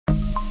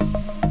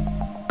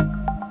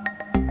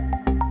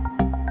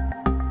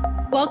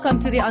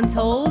welcome to The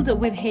Untold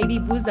with Heidi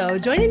Buzo.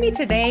 Joining me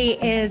today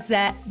is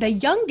the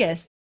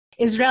youngest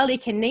Israeli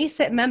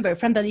Knesset member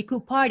from the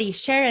Likud Party,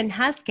 Sharren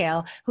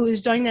Haskel, who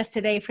is joining us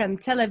today from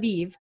Tel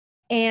Aviv.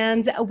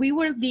 And we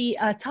will be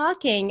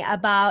talking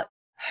about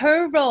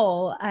her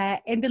role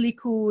in the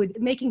Likud,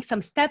 making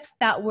some steps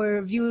that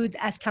were viewed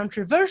as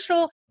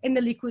controversial in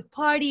the Likud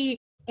Party,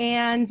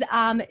 and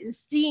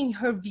seeing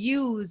her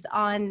views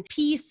on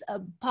peace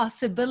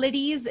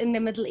possibilities in the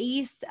Middle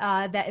East,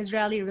 the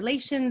Israeli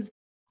relations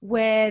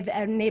with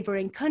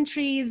neighboring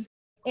countries,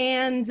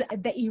 and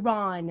the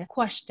Iran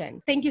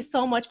question. Thank you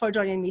so much for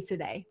joining me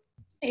today.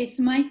 It's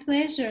my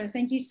pleasure.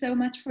 Thank you so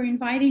much for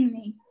inviting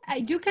me.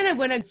 I do kind of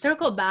want to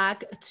circle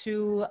back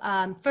to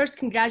first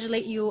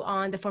congratulate you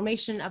on the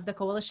formation of the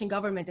coalition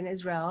government in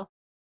Israel.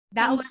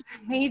 That was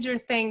a major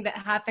thing that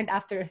happened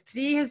after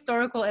 3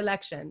 historical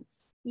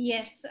elections.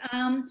 Yes,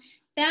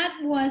 that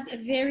was a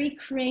very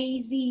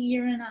crazy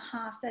year and a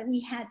half that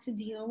we had to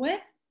deal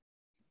with.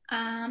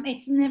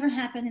 It's never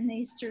happened in the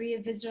history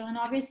of Israel. And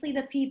obviously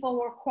the people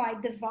were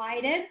quite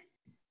divided.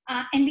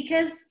 And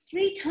because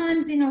 3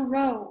 times in a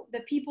row, the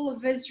people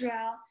of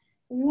Israel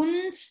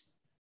wouldn't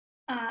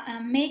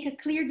make a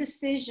clear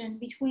decision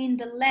between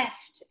the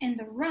left and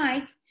the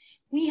right,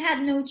 we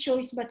had no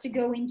choice but to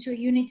go into a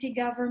unity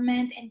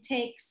government and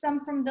take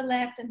some from the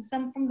left and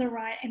some from the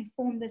right and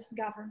form this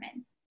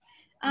government.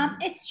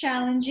 It's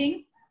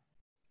challenging.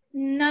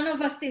 None of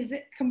us is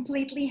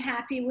completely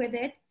happy with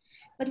it,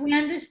 but we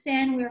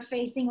understand we're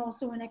facing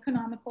also an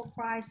economical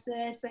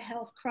crisis, a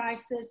health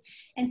crisis,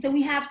 and so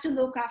we have to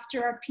look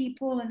after our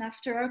people and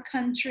after our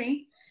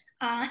country.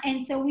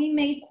 And so we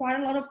made quite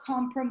a lot of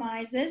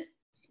compromises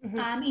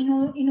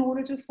in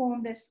order to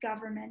form this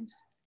government.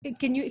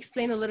 Can you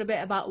explain a little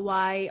bit about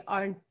why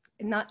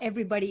not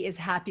everybody is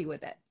happy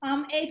with it?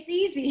 It's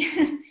easy.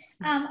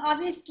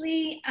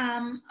 Obviously,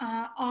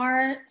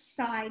 our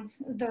side,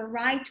 the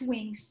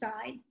right-wing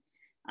side,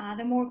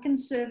 the more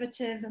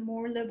conservative, the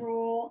more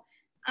liberal,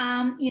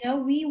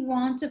 we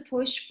want to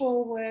push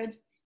forward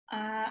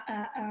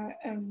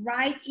a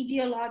right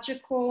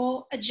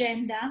ideological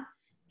agenda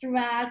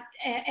throughout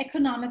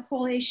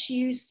economical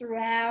issues,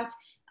 throughout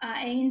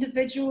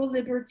individual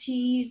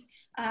liberties,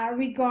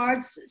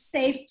 regards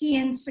safety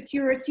and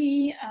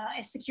security,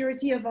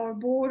 security of our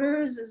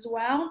borders as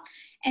well.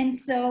 And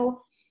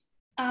so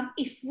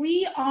if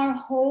we are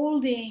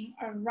holding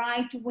a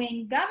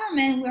right-wing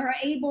government, we are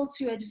able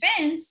to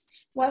advance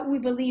what we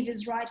believe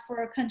is right for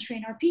our country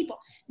and our people.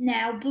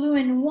 Now, blue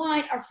and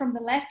white are from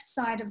the left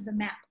side of the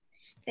map.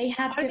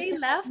 Are they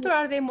left or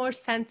are they more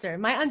center?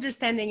 My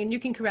understanding, and you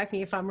can correct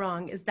me if I'm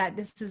wrong, is that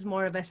this is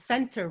more of a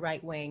center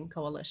right-wing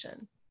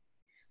coalition.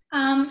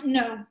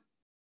 No.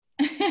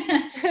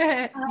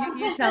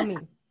 you tell me.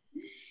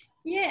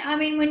 Yeah, I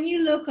mean, when you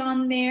look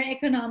on their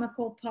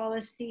economical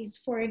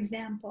policies, for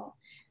example,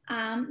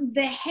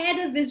 the head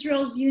of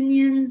Israel's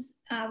unions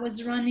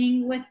was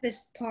running with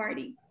this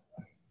party,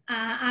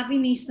 Avi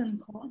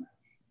Nissan-Cohen.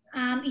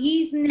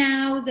 He's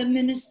now the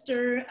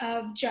Minister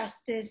of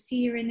Justice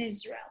here in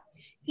Israel.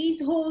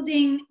 He's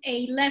holding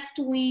a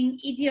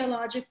left-wing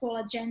ideological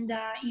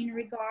agenda in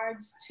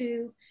regards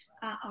to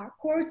our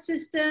court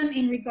system,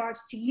 in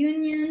regards to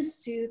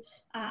unions, to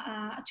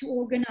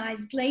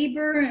organized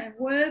labor and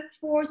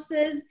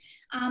workforces.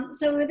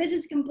 So this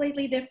is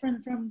completely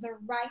different from the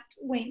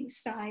right-wing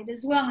side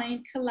as well, and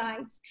it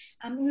collides.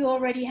 We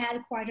already had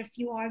quite a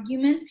few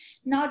arguments,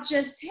 not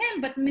just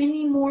him, but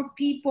many more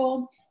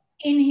people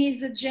in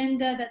his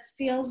agenda that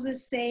feels the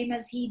same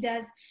as he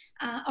does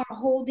are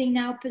holding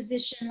now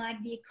position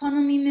like the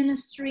economy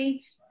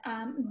ministry,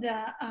 the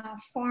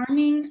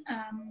farming,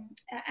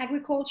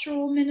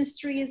 agricultural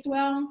ministry as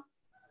well.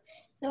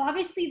 So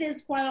obviously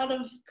there's quite a lot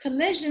of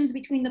collisions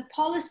between the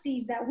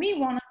policies that we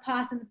want to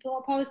pass and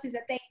the policies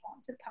that they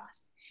want to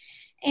pass.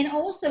 And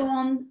also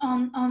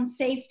on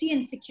safety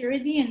and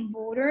security and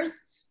borders,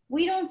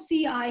 we don't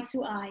see eye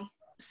to eye.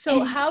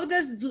 So how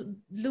does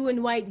blue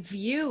and white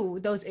view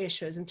those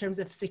issues in terms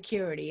of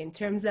security, in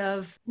terms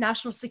of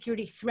national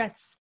security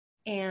threats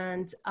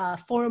and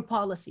foreign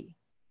policy?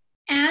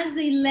 As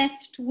a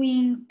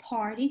left-wing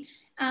party,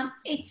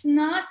 it's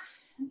not,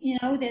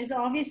 there's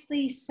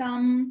obviously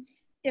some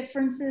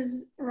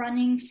differences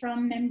running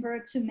from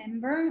member to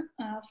member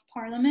of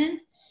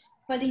parliament,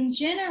 but in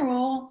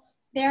general,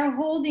 they're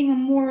holding a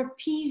more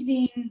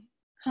appeasing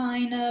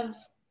kind of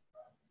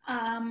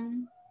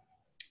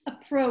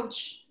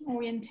approach,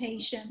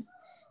 orientation.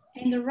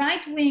 And the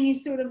right wing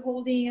is sort of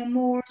holding a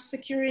more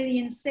security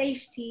and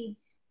safety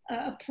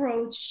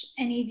approach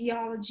and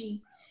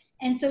ideology.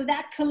 And so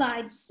that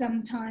collides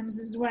sometimes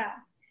as well.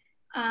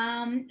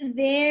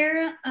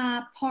 Their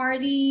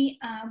party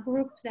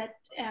group that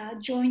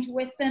joined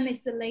with them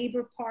is the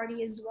Labour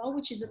Party as well,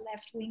 which is a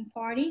left-wing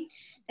party.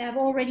 They have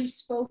already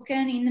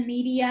spoken in the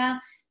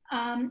media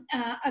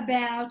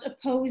about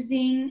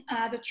opposing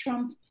the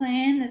Trump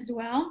plan as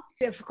well.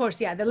 Of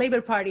course, yeah, the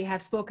Labour Party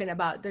have spoken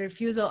about the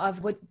refusal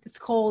of what's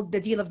called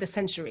the deal of the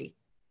century.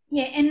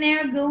 Yeah, and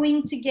they're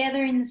going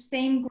together in the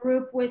same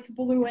group with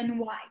blue and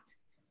white.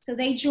 So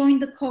they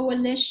joined the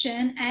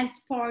coalition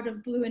as part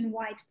of Blue and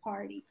White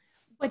Party.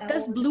 But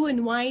does Blue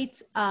and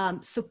White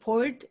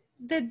support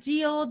the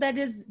deal that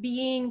is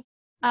being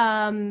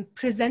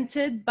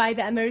presented by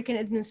the American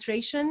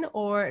administration,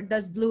 or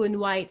does Blue and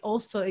White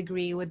also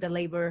agree with the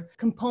labor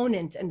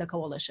component in the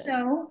coalition?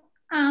 So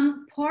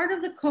part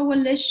of the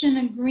coalition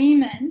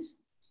agreement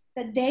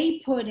that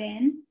they put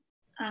in,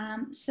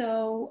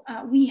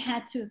 we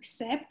had to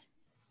accept,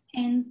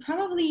 and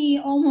probably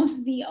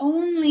almost the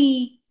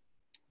only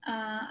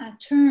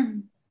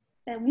term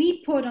that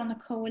we put on the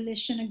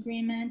coalition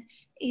agreement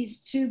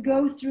is to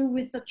go through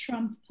with the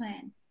Trump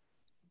plan.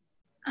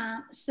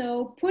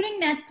 So putting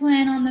that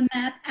plan on the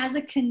map as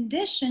a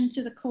condition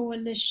to the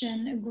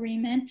coalition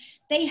agreement,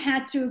 they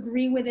had to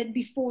agree with it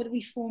before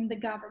we formed the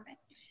government.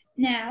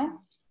 Now,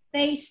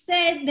 they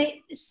said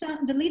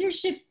the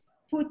leadership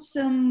put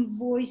some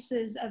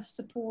voices of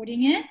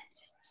supporting it.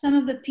 Some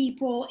of the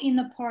people in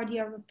the party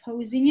are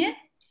opposing it.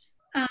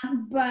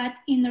 But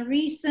in the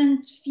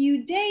recent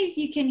few days,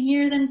 you can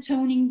hear them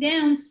toning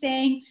down,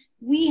 saying,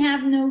 we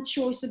have no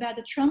choice about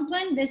the Trump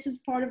plan. This is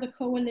part of the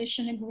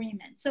coalition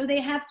agreement. So they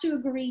have to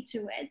agree to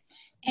it,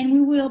 and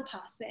we will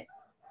pass it.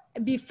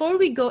 Before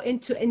we go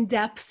into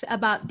in-depth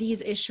about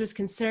these issues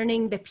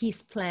concerning the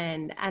peace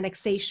plan,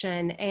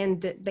 annexation,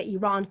 and the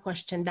Iran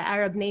question, the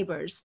Arab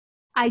neighbors,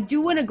 I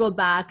do want to go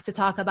back to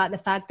talk about the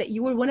fact that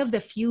you were one of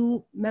the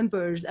few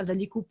members of the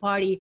Likud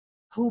Party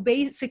who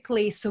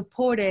basically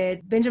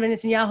supported Benjamin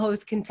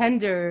Netanyahu's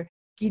contender,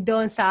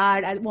 Gideon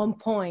Saar, at one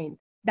point.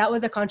 That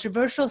was a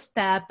controversial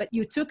step, but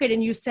you took it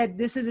and you said,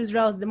 this is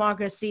Israel's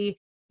democracy.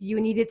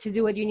 You needed to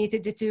do what you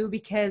needed to do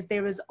because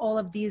there was all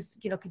of these,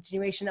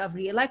 continuation of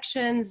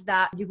re-elections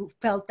that you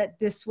felt that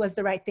this was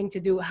the right thing to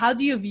do. How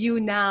do you view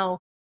now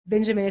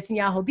Benjamin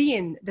Netanyahu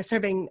being the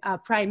serving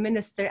prime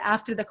minister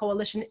after the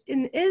coalition?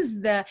 And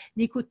is the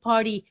Likud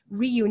Party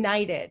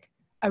reunited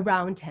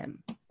around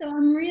him? So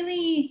I'm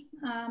really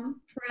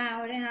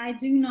proud, and I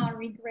do not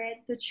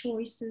regret the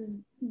choices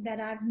that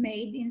I've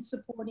made in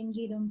supporting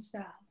Gideon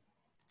Saar.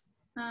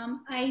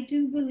 I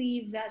do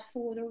believe that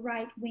for the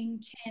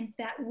right-wing camp,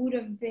 that would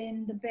have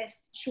been the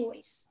best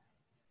choice.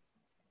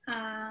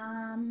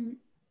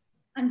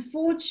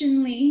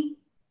 Unfortunately,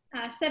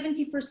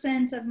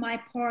 70% of my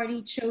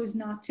party chose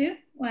not to.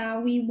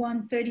 Well, we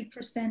won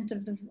 30%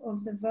 of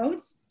the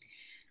votes.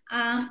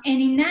 And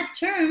in that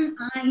term,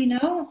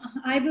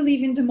 I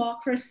believe in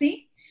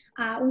democracy.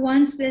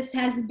 Once this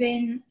has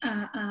been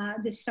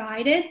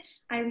decided,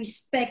 I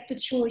respect the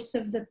choice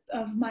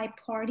of my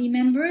party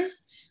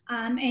members.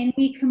 And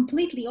we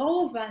completely,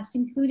 all of us,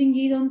 including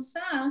Gideon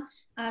Saar,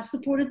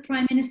 supported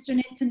Prime Minister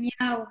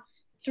Netanyahu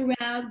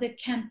throughout the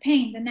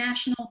campaign, the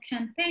national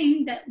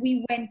campaign that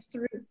we went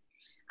through.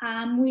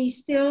 We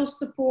still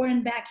support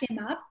and back him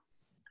up.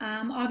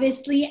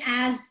 Obviously,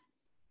 as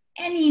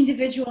any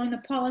individual in the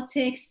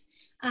politics,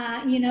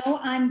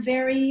 I'm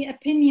very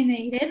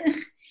opinionated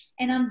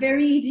and I'm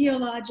very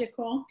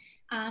ideological.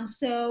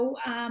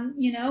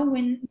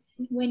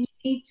 When you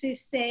need to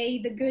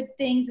say the good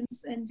things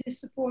and do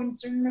support in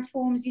certain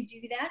reforms, you do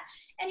that.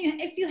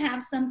 And if you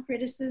have some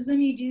criticism,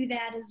 you do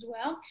that as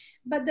well.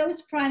 But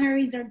those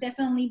primaries are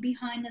definitely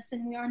behind us,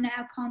 and we are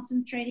now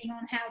concentrating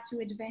on how to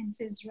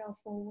advance Israel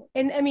forward.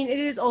 And I mean, it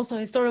is also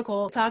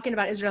historical. Talking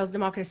about Israel's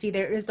democracy,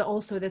 there is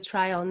also the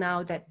trial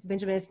now that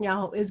Benjamin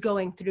Netanyahu is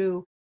going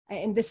through.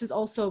 And this is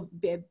also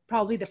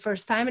probably the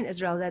first time in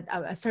Israel that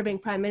a serving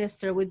prime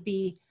minister would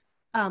be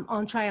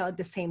on trial at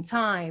the same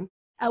time.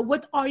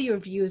 What are your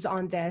views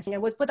on this?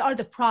 What are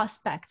the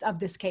prospects of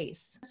this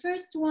case? The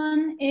first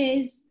one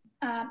is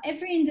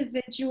every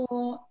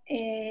individual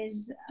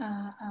is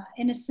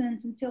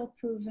innocent until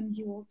proven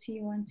guilty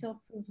or until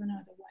proven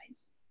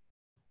otherwise.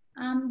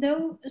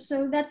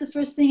 So that's the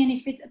first thing. And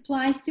if it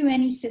applies to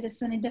any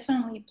citizen, it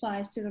definitely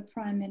applies to the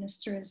prime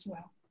minister as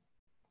well.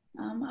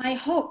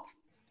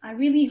 I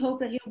really hope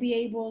that he'll be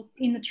able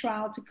in the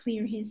trial to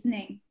clear his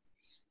name.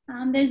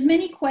 There's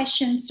many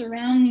questions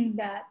surrounding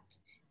that,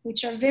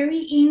 which are very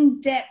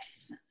in-depth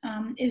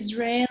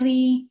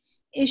Israeli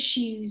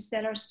issues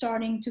that are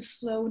starting to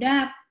float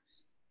up.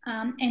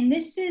 And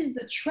this is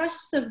the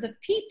trust of the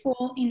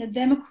people in the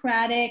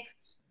democratic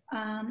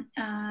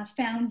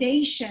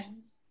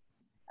foundations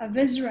of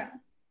Israel.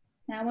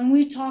 Now, when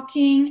we're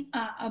talking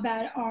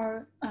about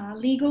our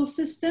legal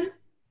system,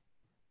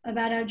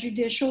 about our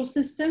judicial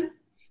system,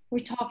 we're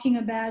talking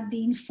about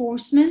the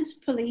enforcement,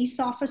 police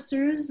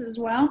officers as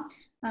well,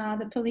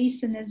 the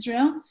police in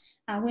Israel.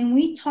 When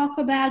we talk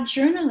about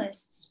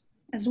journalists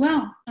as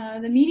well,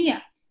 the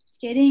media, it's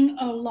getting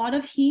a lot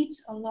of heat,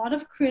 a lot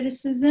of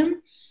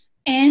criticism,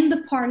 and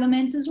the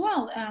parliaments as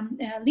well,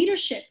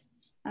 leadership.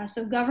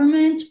 So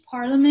government,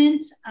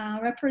 parliament,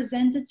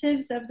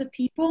 representatives of the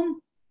people,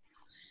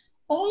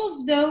 all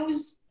of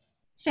those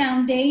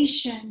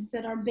foundations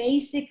that are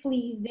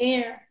basically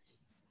there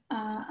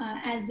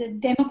as a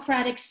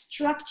democratic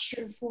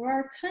structure for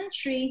our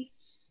country,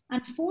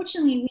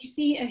 unfortunately, we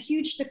see a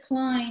huge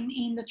decline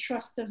in the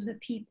trust of the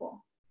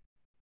people.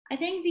 I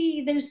think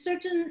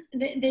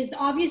there's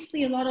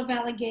obviously a lot of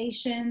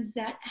allegations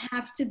that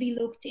have to be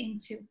looked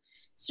into.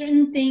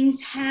 Certain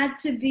things had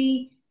to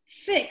be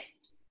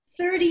fixed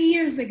 30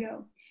 years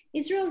ago.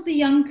 Israel's a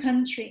young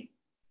country.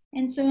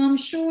 And so I'm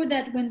sure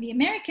that when the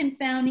American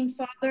founding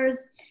fathers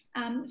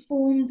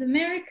formed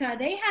America,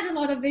 they had a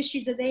lot of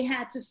issues that they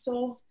had to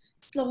solve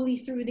slowly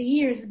through the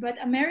years.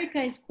 But America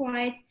is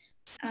quite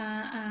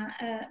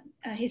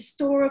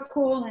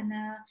historical and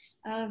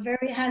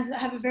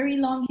have a very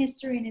long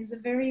history and is a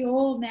very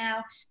old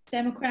now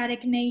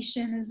democratic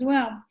nation as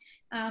well.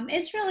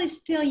 Israel is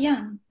still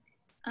young.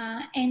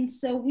 And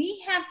so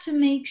we have to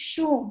make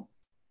sure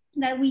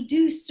that we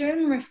do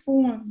certain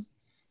reforms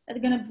that are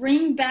going to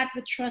bring back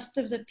the trust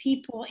of the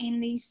people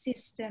in the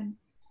system.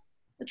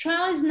 The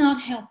trial is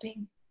not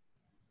helping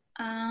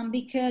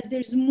because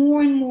there's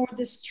more and more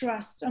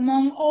distrust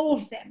among all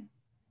of them.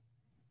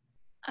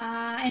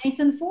 And it's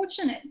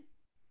unfortunate.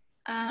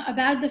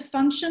 About the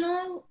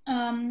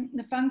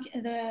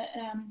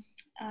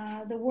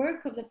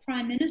work of the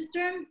prime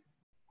minister,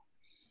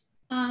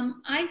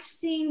 I've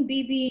seen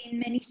Bibi in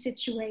many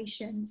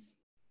situations.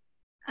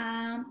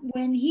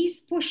 When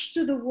he's pushed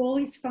to the wall,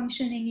 he's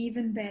functioning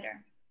even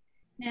better.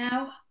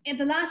 Now, in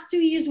the last 2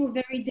 years were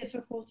very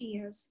difficult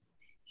years.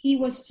 He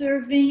was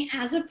serving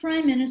as a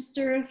prime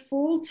minister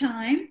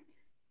full-time,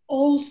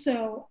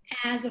 also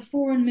as a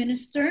foreign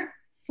minister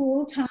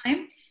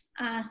full-time.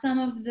 Some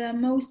of the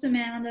most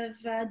amount of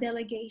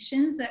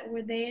delegations that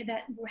were there,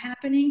 that were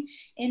happening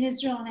in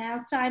Israel and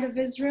outside of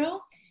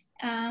Israel.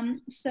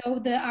 So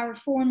our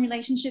foreign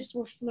relationships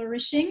were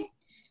flourishing.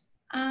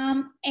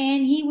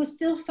 And he was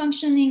still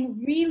functioning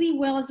really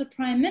well as a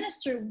prime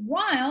minister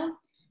while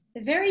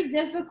the very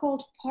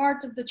difficult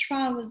part of the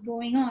trial was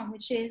going on,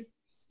 which is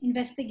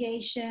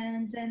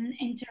investigations and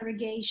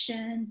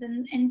interrogations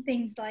and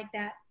things like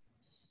that.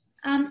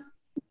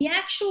 The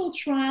actual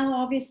trial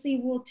obviously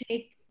will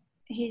take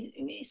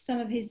some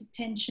of his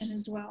attention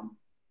as well.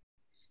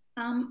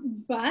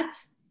 But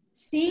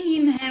seeing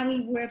him how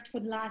he worked for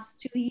the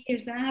last 2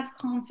 years, I have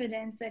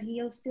confidence that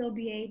he'll still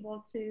be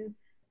able to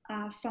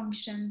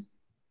function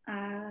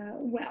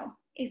well.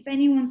 If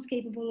anyone's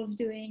capable of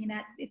doing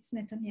that, it's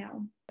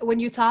Netanyahu. When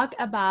you talk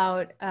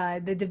about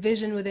the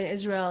division within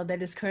Israel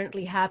that is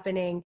currently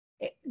happening,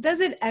 does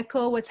it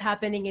echo what's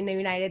happening in the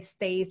United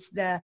States?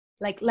 The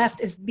left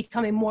is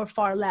becoming more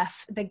far left.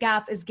 The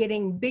gap is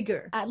getting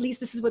bigger. At least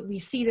this is what we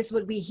see. This is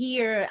what we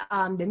hear.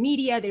 The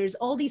media, there's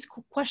all these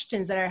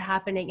questions that are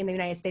happening in the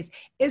United States.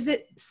 Is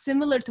it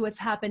similar to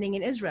what's happening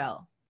in Israel?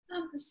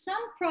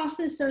 Some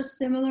processes are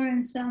similar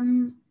and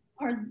some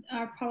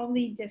are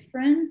probably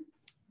different.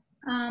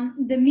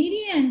 The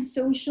media and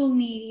social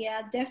media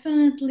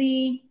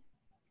definitely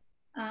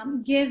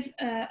give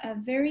a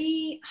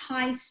very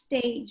high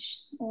stage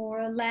or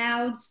a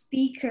loud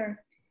speaker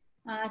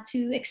to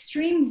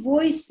extreme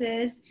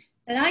voices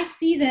that I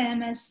see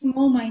them as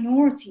small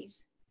minorities.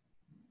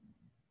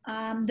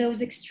 Those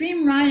extreme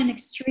right and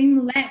extreme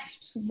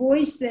left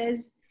voices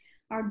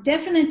are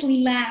definitely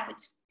loud,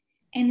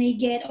 and they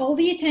get all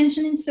the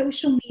attention in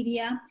social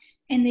media,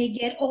 and they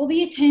get all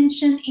the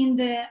attention in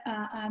the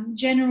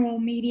general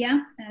media,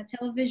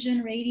 television,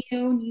 radio,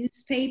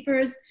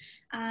 newspapers.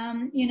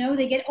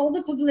 They get all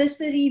the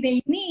publicity they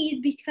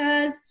need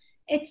because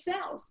it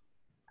sells.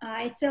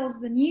 It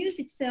sells the news,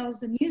 it sells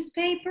the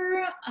newspaper,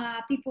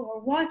 people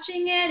are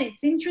watching it,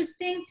 it's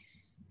interesting.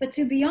 But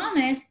to be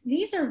honest,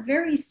 these are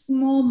very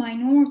small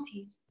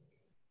minorities.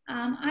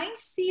 I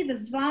see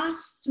the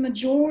vast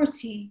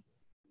majority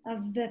of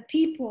the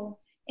people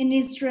in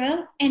Israel,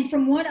 and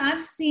from what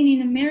I've seen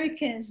in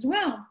America as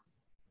well,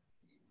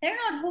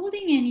 they're not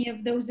holding any of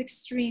those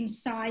extreme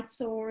sides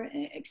or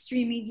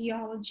extreme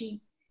ideology.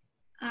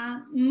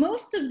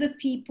 Most of the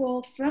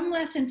people from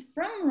left and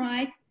from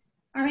right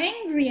are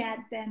angry at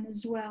them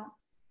as well,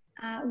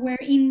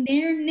 where in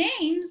their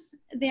names,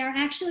 they are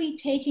actually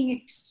taking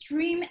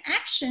extreme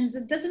actions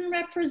that doesn't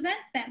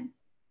represent them.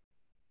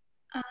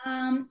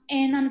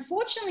 And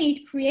unfortunately,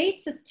 it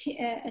creates a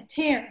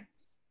tear,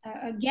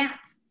 a gap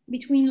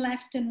between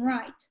left and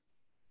right.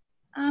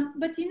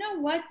 But you know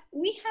what?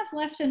 We have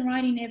left and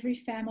right in every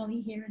family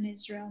here in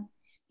Israel.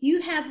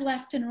 You have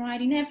left and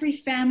right in every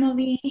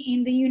family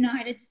in the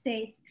United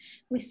States.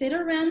 We sit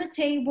around the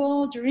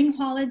table during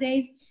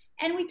holidays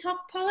and we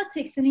talk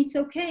politics, and it's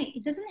okay.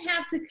 It doesn't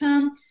have to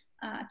come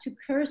to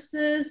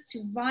curses,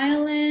 to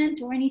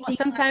violent or anything. Well,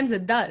 sometimes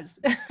it does.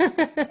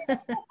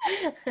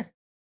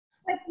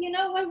 But you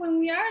know what? When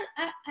we are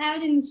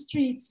out in the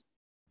streets,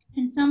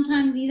 and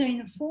sometimes either in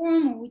a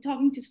forum or we're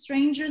talking to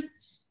strangers,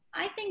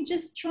 I think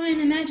just try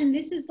and imagine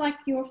this is like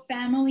your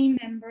family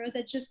member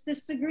that just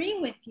disagree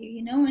with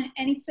you,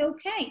 and it's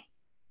okay.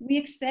 We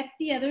accept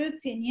the other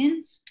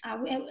opinion,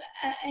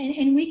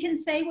 and we can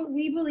say what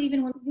we believe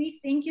and what we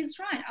think is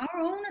right, our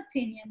own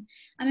opinion.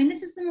 I mean,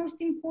 this is the most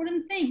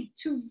important thing,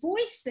 to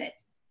voice it,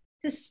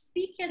 to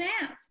speak it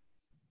out.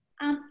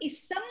 If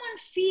someone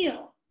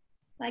feels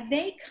like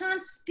they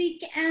can't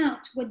speak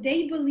out what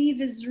they believe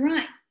is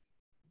right,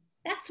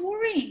 that's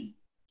worrying.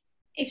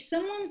 if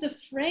someone's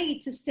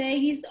afraid to say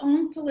his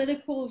own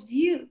political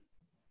view,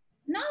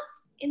 not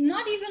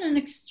even an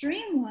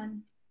extreme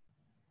one,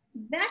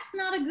 that's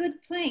not a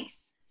good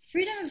place.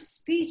 Freedom of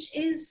speech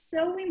is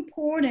so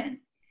important.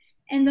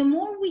 And the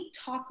more we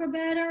talk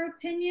about our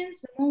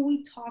opinions, the more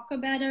we talk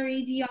about our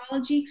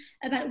ideology,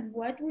 about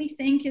what we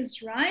think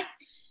is right,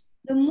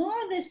 the more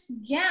this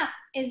gap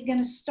is going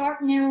to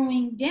start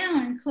narrowing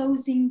down and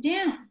closing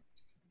down.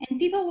 And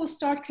people will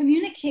start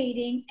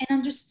communicating and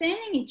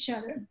understanding each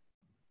other.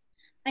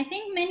 I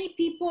think many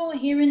people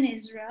here in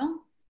Israel,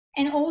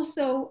 and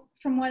also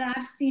from what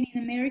I've seen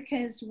in America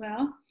as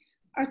well,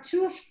 are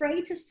too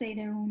afraid to say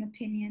their own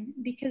opinion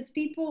because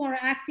people are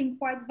acting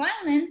quite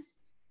violent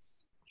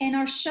and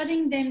are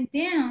shutting them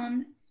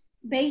down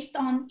based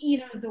on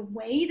either the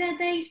way that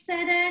they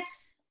said it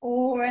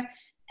or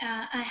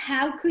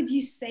how could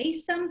you say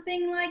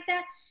something like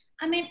that?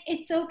 I mean,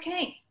 it's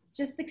okay.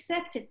 Just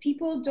accept it.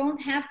 People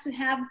don't have to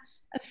have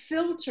a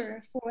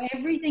filter for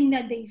everything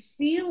that they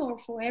feel or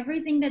for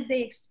everything that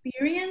they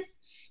experience.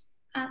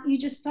 You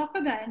just talk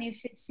about it. And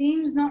if it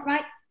seems not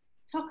right,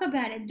 talk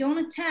about it. Don't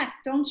attack.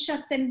 Don't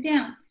shut them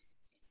down.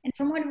 And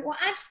from what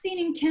I've seen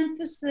in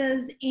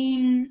campuses,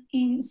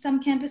 in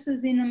some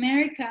campuses in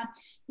America,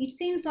 it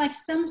seems like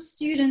some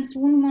students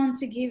won't want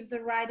to give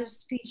the right of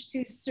speech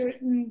to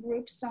certain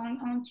groups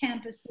on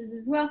campuses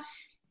as well.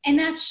 And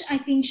that, I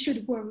think,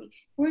 should worry.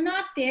 We're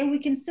not there. We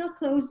can still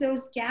close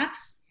those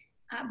gaps,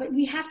 but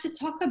we have to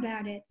talk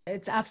about it.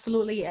 It's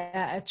absolutely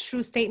a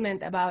true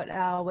statement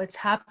about what's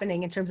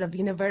happening in terms of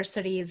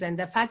universities and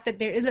the fact that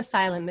there is a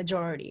silent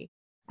majority.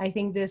 I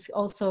think this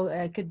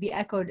also could be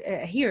echoed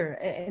here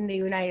in the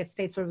United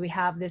States where we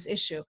have this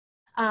issue.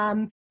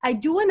 I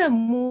do want to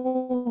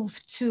move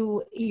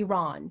to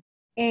Iran.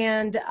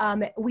 And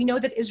we know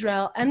that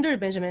Israel under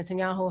Benjamin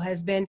Netanyahu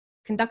has been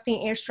conducting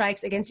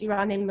airstrikes against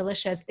Iranian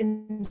militias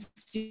in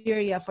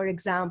Syria, for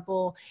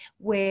example,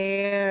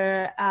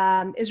 where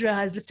Israel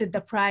has lifted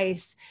the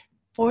price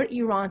for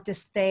Iran to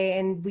stay.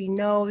 And we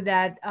know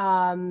that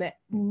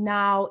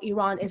now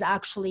Iran is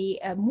actually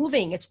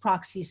moving its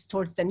proxies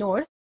towards the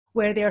north,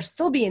 where they are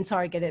still being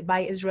targeted by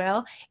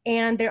Israel.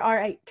 And there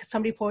are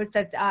some reports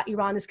that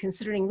Iran is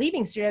considering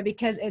leaving Syria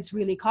because it's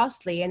really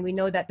costly. And we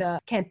know that the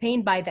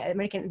campaign by the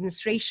American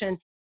administration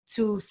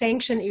to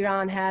sanction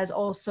Iran has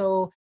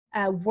also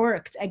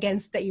worked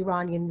against the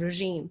Iranian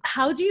regime.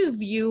 How do you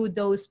view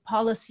those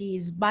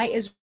policies by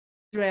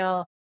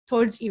Israel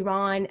towards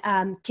Iran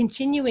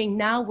continuing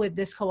now with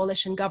this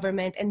coalition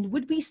government? And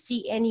would we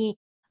see any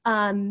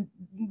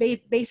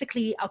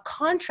basically a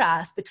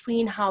contrast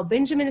between how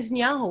Benjamin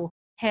Netanyahu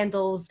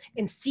handles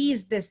and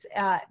sees this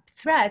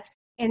threat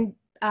and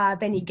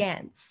Benny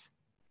Gantz?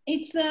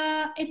 It's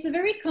a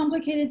very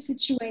complicated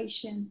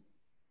situation.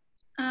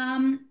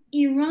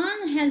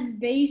 Iran has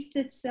based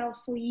itself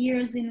for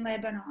years in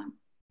Lebanon,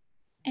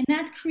 and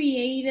that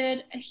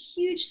created a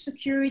huge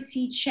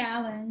security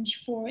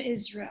challenge for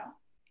Israel.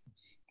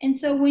 And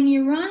so when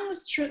Iran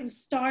was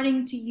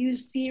starting to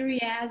use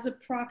Syria as a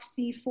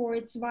proxy for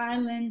its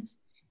violent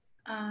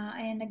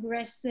and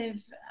aggressive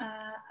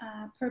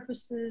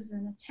purposes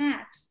and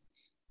attacks,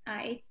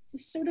 it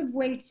sort of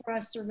waved for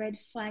us a red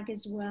flag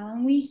as well.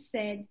 And we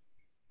said,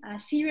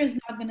 Syria is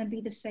not going to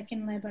be the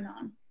second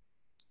Lebanon.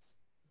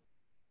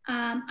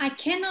 I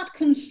cannot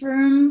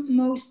confirm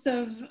most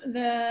of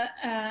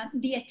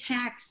the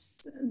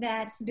attacks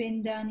that's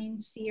been done in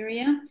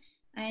Syria,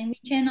 and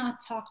we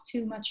cannot talk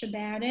too much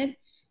about it.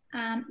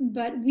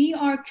 But we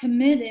are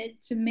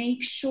committed to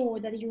make sure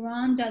that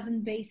Iran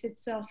doesn't base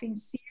itself in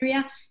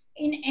Syria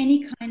in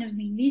any kind of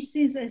means. This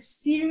is a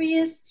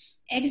serious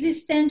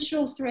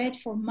existential threat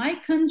for my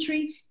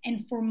country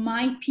and for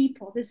my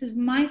people. This is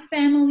my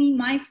family,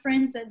 my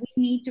friends that we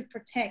need to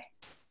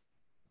protect.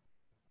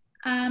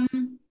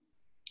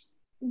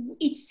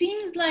 It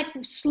seems like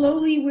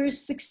slowly we're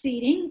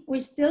succeeding. We're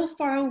still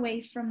far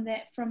away from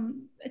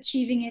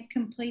achieving it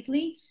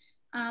completely,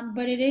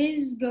 but it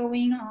is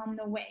going on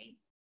the way.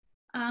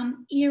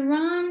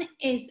 Iran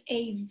is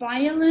a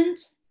violent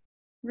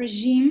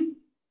regime.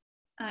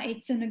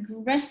 It's an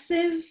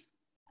aggressive,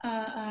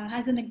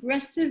 has an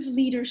aggressive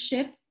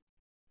leadership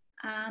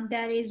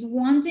that is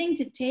wanting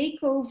to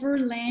take over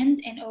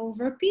land and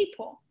over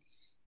people.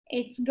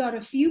 It's got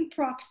a few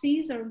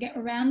proxies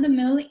around the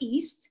Middle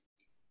East,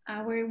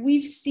 where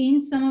we've seen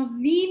some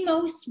of the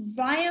most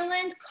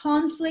violent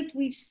conflict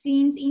we've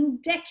seen in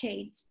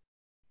decades.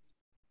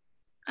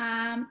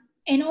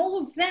 And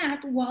all of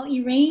that while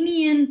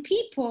Iranian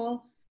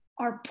people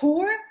are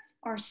poor,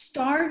 are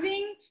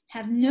starving,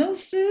 have no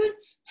food,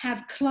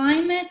 have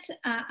climate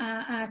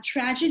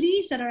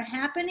tragedies that are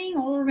happening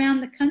all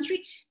around the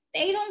country.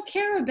 They don't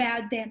care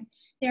about them.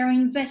 They're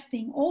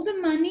investing all the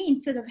money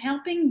instead of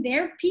helping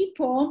their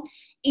people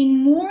in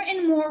more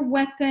and more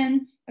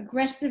weapon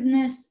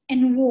aggressiveness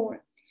and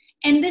war.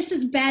 And this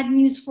is bad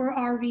news for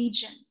our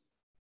regions.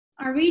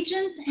 Our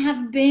region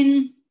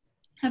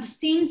have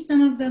seen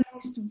some of the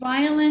most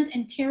violent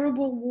and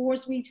terrible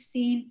wars we've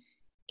seen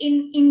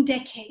in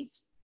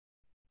decades.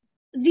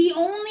 The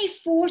only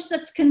force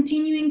that's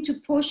continuing to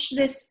push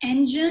this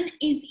engine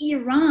is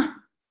Iran.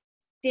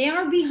 They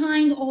are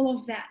behind all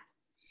of that.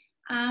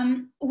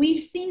 We've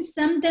seen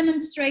some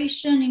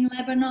demonstration in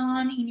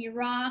Lebanon, in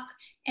Iraq,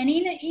 and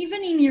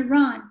even in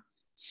Iran,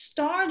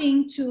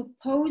 starting to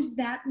oppose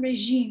that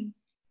regime.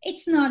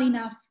 It's not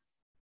enough.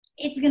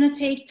 It's going to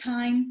take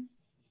time.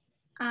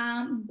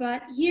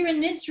 But here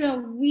in Israel,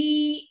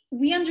 we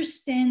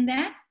understand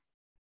that.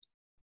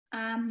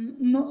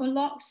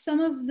 Some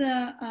of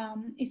the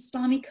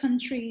Islamic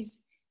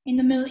countries in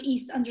the Middle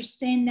East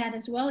understand that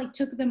as well. It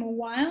took them a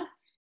while,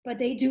 but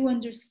they do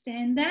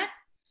understand that.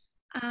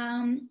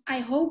 I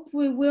hope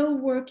we will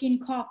work in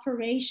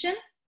cooperation.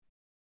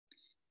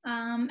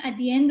 At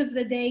the end of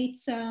the day,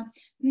 it's a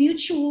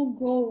mutual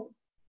goal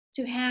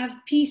to have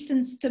peace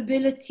and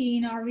stability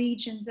in our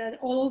region, that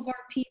all of our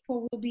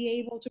people will be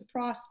able to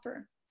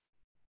prosper.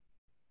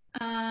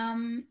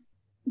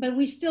 But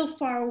we're still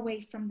far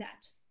away from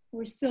that.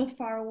 We're still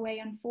far away,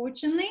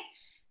 unfortunately,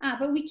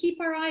 but we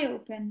keep our eye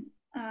open.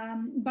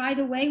 By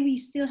the way, we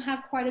still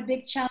have quite a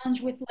big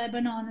challenge with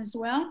Lebanon as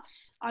well.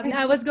 And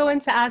I was going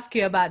to ask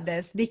you about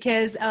this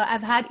because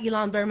I've had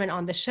Elon Berman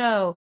on the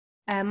show,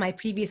 my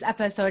previous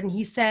episode, and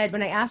he said,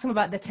 when I asked him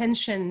about the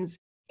tensions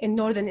in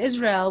northern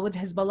Israel with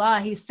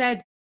Hezbollah, he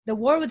said, the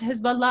war with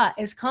Hezbollah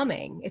is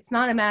coming. It's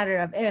not a matter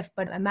of if,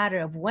 but a matter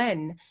of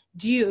when.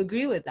 Do you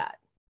agree with that?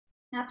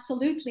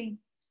 Absolutely.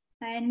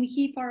 And we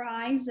keep our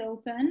eyes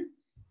open.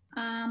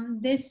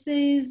 This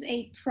is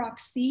a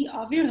proxy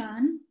of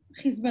Iran,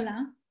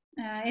 Hezbollah.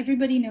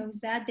 Everybody knows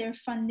that. They're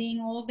funding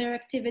all of their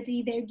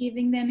activity. They're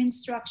giving them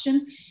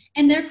instructions,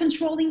 and they're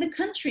controlling the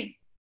country.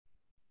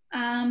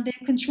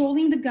 They're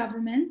controlling the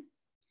government.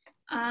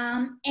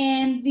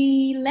 And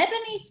the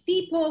Lebanese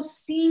people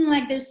seem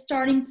like they're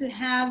starting to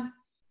have,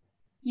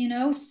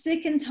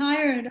 sick and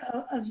tired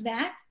of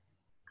that.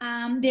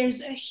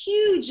 There's a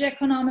huge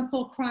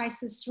economical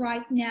crisis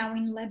right now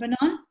in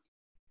Lebanon.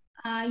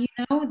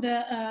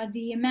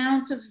 The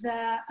amount of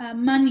the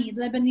money,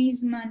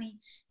 Lebanese money,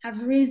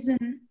 have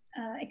risen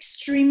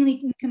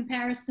extremely in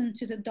comparison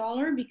to the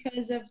dollar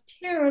because of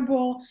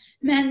terrible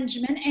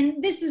management.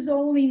 And this is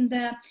all in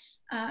the,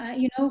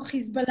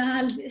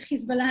 Hezbollah's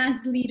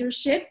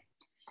leadership.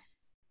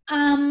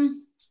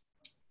 And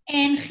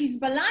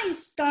Hezbollah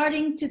is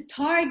starting to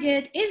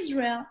target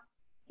Israel,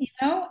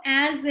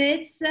 as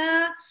its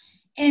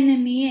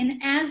enemy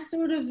and as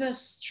sort of a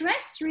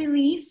stress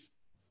relief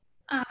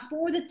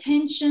for the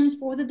tension,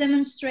 for the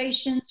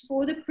demonstrations,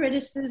 for the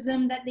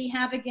criticism that they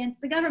have against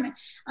the government.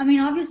 I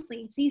mean,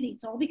 obviously, it's easy.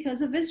 It's all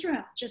because of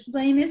Israel. Just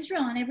blame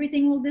Israel and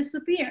everything will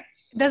disappear.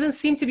 It doesn't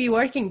seem to be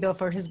working, though,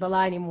 for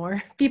Hezbollah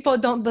anymore. People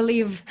don't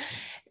believe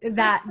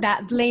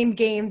that blame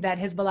game that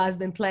Hezbollah has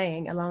been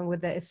playing, along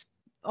with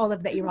all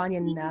of the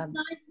Iranian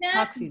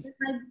proxies.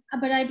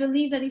 But I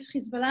believe that if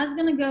Hezbollah is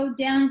going to go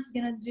down, it's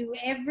going to do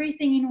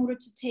everything in order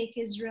to take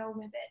Israel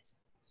with it.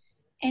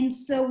 And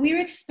so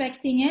we're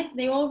expecting it.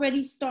 They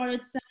already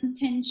started some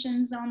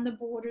tensions on the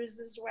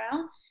borders as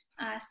well,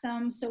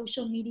 some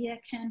social media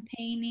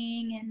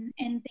campaigning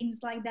and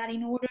things like that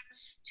in order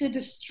to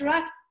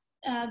distract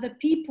the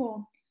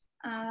people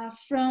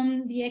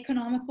from the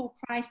economical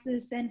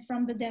crisis and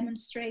from the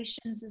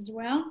demonstrations as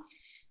well.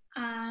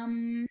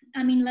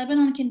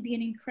 Lebanon can be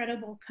an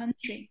incredible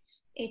country.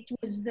 It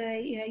was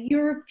the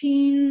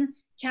European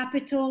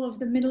capital of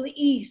the Middle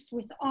East,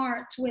 with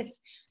art, with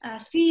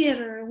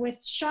theater,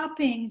 with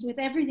shoppings, with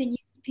everything.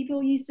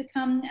 People used to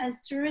come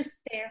as tourists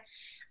there.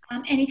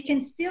 And it can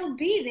still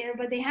be there,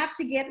 but they have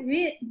to get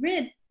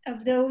rid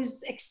of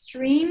those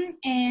extreme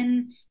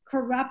and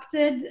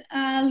corrupted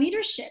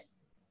leadership.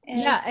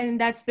 And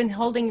that's been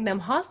holding them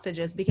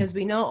hostages, because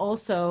we know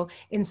also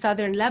in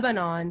southern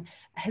Lebanon,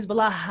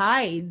 Hezbollah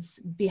hides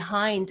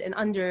behind and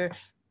under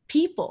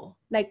people,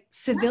 like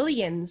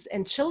civilians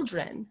and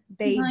children.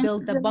 They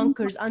build the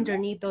bunkers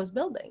underneath those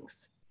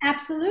buildings.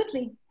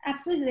 Absolutely.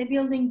 They're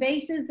building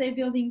bases, they're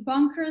building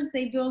bunkers,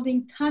 they're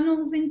building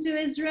tunnels into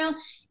Israel,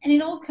 and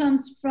it all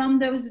comes from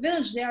those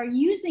villages. They are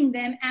using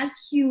them as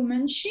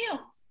human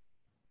shields.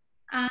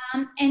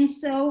 And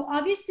so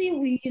obviously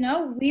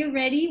we're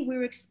ready,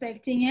 we're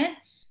expecting it.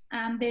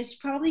 There's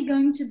probably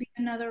going to be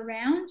another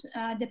round,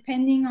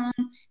 depending on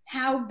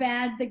how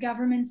bad the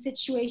government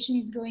situation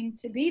is going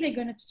to be. They're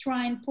going to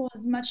try and pull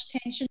as much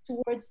tension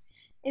towards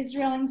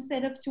Israel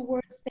instead of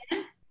towards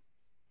them.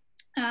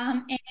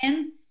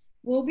 And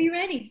we'll be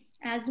ready,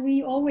 as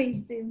we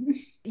always do.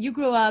 You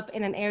grew up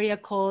in an area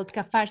called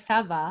Kfar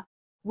Saba,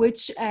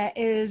 which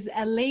is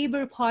a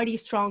Labor Party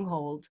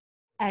stronghold.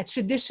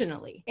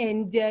 Traditionally,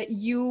 and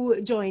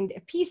you joined a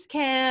peace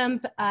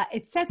camp,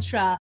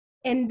 etc.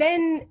 And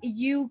then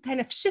you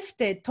kind of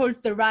shifted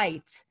towards the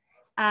right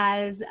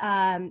as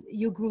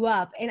you grew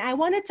up. And I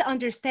wanted to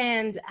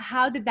understand,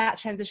 how did that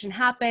transition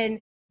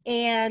happen,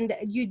 and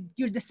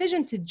your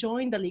decision to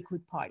join the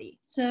Likud Party?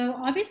 So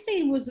obviously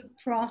it was a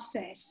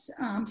process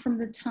from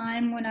the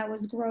time when I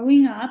was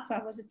growing up.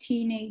 I was a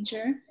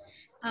teenager.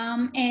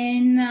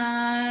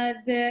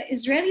 The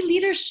Israeli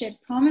leadership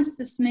promised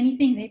us many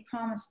things. They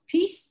promised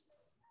peace.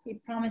 They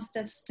promised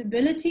us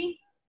stability.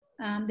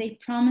 They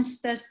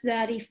promised us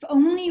that if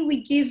only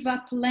we give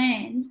up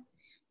land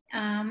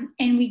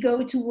and we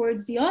go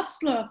towards the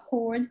Oslo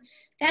Accord,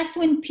 that's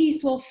when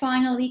peace will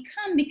finally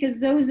come, because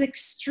those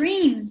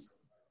extremes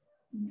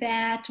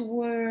that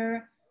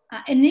were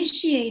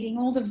initiating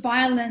all the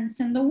violence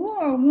and the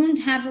war won't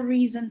have a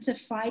reason to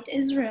fight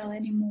Israel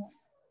anymore.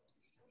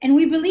 And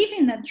we believe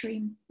in that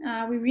dream.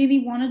 We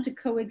really wanted to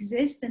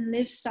coexist and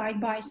live side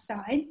by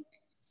side.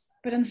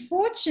 But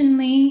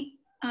unfortunately,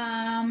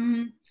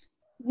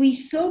 we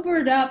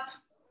sobered up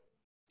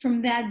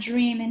from that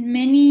dream, and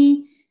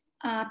many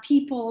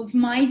people of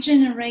my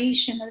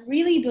generation that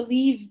really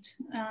believed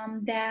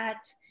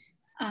that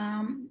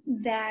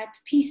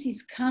peace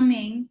is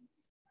coming,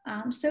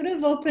 sort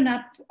of opened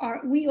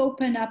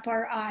up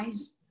our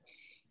eyes.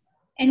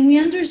 And we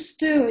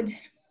understood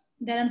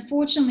that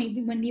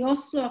unfortunately, when the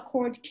Oslo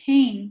Accord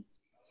came,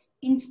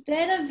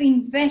 instead of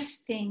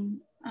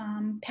investing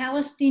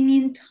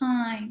Palestinian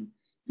time,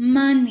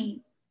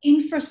 money,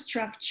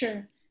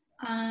 infrastructure,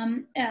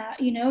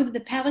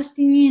 the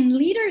Palestinian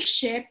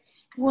leadership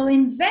will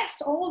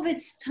invest all of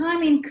its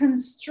time in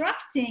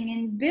constructing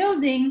and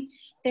building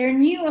their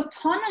new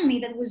autonomy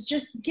that was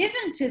just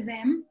given to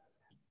them.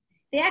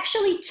 They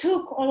actually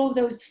took all of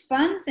those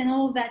funds and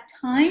all of that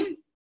time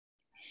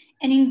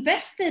and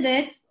invested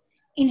it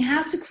in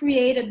how to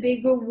create a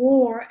bigger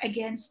war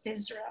against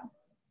Israel.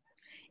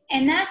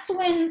 And that's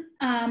when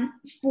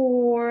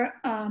Arafat,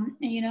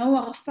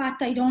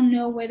 I don't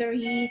know whether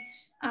he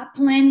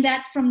planned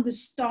that from the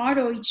start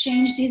or he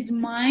changed his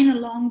mind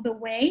along the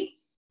way,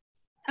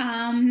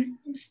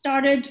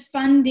 started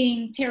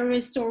funding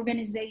terrorist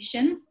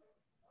organization,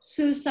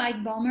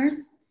 suicide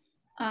bombers,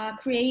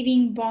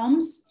 creating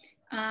bombs,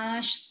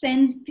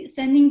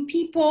 sending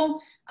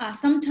people,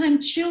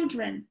 sometimes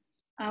children,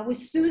 with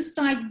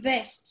suicide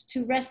vests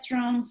to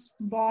restaurants,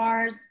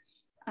 bars,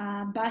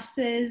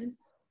 buses,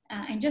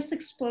 and just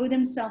explode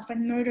themselves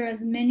and murder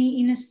as many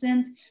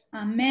innocent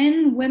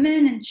men,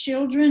 women, and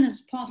children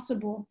as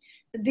possible.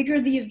 The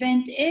bigger the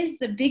event is,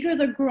 the bigger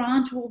the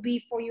grant will be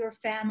for your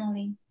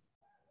family.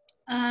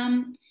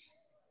 And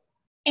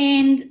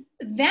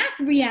that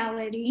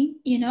reality,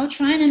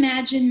 try and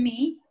imagine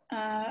me,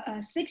 a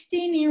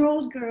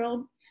 16-year-old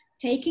girl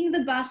taking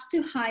the bus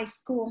to high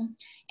school,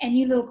 and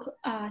you look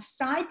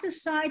side to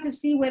side to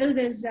see whether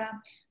there's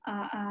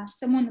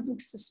someone that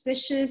looks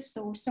suspicious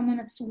or someone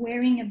that's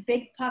wearing a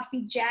big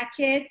puffy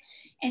jacket.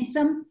 And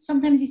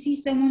sometimes you see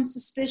someone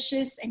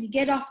suspicious and you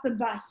get off the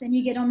bus and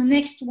you get on the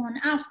next one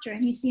after,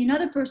 and you see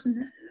another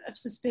person of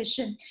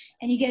suspicion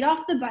and you get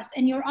off the bus,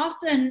 and you're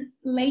often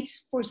late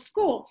for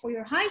school, for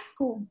your high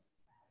school.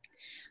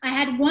 I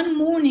had one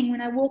morning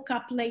when I woke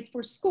up late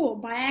for school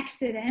by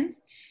accident.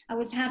 I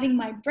was having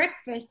my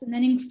breakfast, and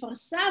then in Kfar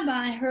Saba,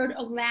 I heard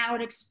a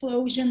loud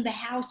explosion. The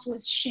house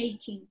was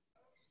shaking.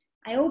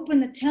 I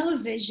opened the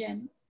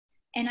television,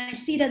 and I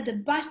see that the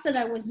bus that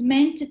I was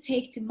meant to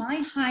take to my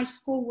high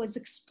school was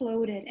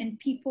exploded, and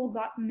people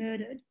got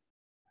murdered.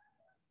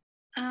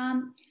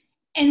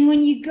 And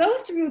when you go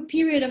through a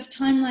period of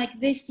time like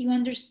this, you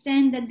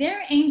understand that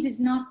their aims is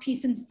not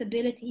peace and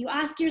stability. You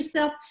ask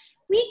yourself,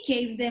 we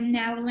gave them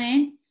now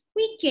land.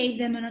 We gave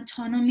them an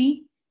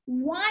autonomy.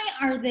 Why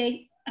are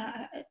they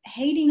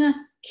hating us,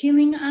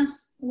 killing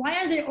us?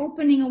 Why are they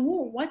opening a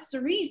war? What's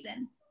the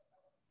reason?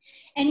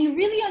 And you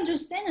really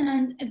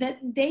understand that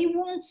they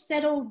won't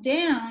settle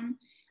down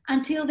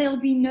until there'll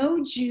be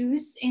no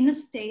Jews in the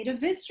state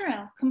of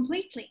Israel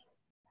completely.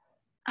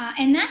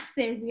 And that's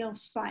their real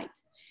fight.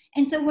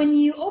 And so when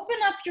you open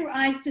up your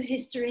eyes to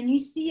history and you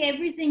see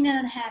everything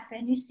that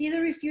happened, you see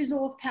the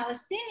refusal of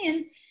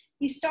Palestinians,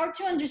 you start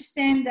to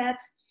understand that,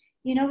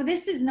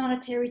 this is not a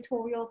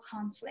territorial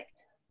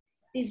conflict.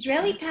 The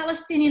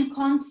Israeli-Palestinian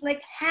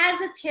conflict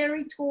has a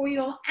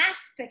territorial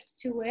aspect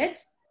to it,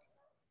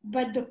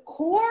 but the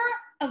core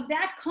of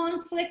that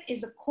conflict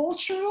is a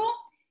cultural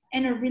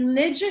and a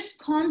religious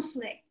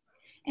conflict.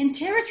 And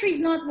territory is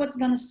not what's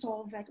going to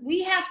solve it.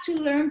 We have to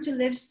learn to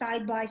live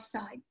side by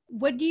side.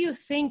 What do you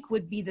think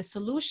would be the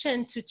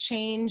solution to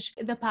change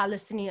the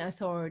Palestinian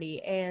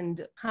Authority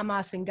and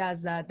Hamas in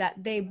Gaza,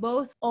 that they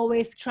both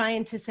always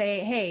trying to say,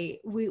 hey,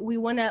 we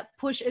want to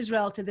push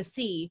Israel to the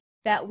sea,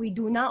 that we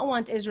do not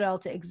want Israel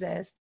to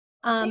exist?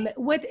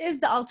 What is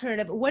the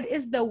alternative? What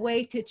is the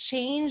way to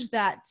change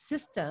that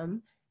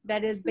system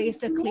that is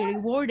basically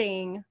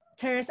rewarding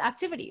terrorist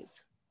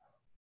activities?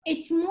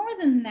 It's more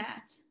than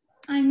that.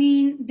 I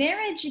mean, their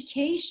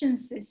education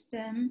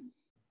system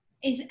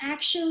is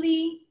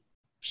actually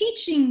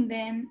teaching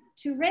them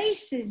to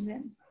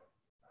racism.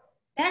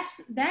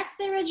 That's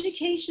their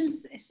education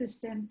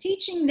system,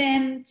 teaching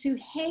them to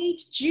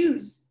hate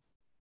Jews.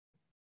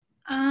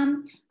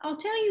 I'll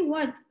tell you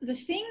what, the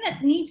thing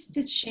that needs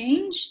to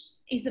change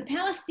is the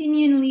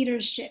Palestinian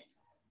leadership.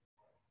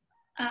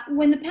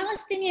 When the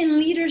Palestinian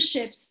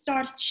leadership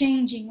starts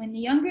changing, when the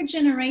younger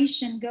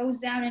generation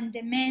goes out and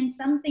demands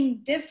something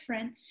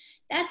different,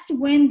 that's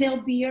when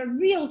there'll be a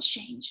real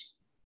change.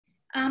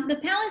 The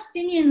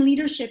Palestinian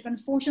leadership,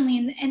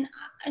 unfortunately, and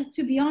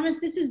to be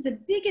honest, this is the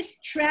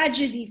biggest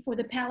tragedy for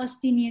the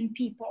Palestinian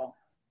people.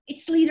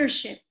 It's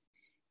leadership.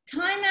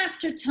 Time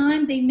after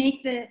time, they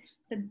make the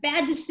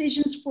bad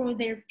decisions for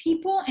their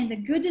people and the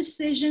good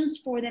decisions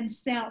for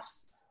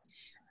themselves.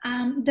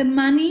 The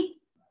money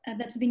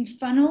that's being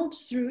funneled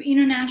through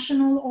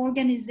international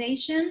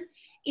organization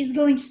is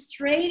going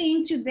straight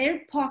into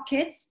their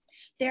pockets.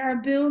 They are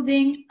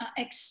building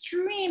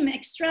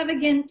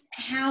extravagant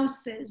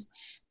houses,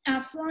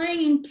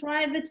 flying in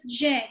private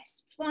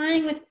jets,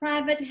 flying with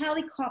private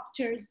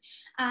helicopters,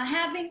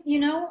 having,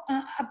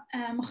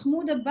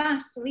 Mahmoud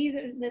Abbas,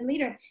 the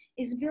leader,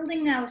 is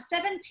building now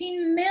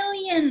 $17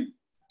 million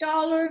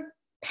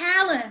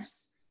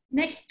palace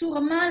next to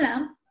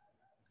Ramallah,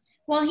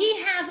 while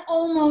he have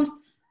almost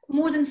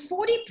more than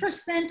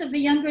 40% of the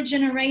younger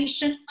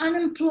generation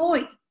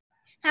unemployed,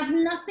 have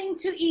nothing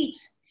to eat,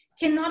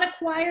 cannot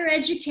acquire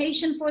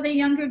education for the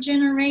younger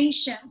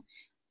generation.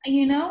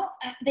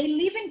 They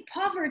live in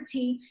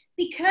poverty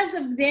because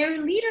of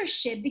their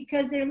leadership,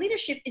 because their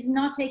leadership is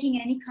not taking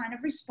any kind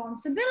of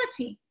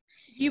responsibility.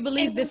 Do you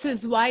believe this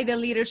is why the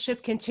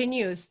leadership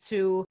continues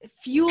to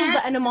fuel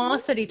the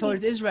animosity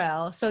towards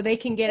Israel, so they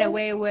can get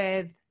away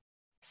with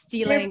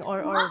stealing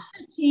or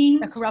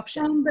the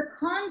corruption from the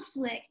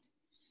conflict?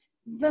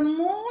 The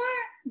more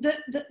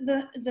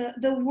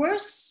the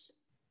worse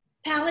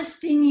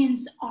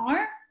Palestinians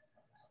are,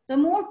 the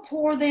more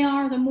poor they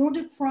are, the more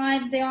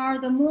deprived they are,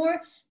 the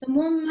more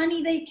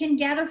money they can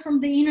gather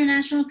from the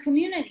international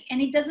community. And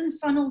it doesn't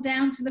funnel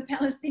down to the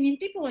Palestinian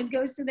people, it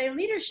goes to their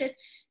leadership.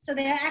 So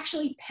they're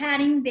actually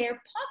padding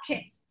their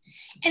pockets.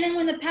 And then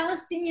when the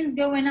Palestinians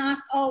go and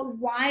ask, oh,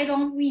 why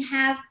don't we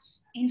have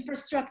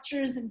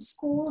infrastructures and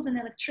schools and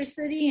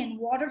electricity and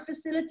water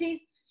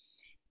facilities?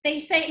 They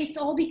say it's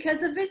all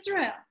because of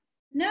Israel.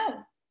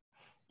 No.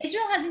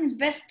 Israel has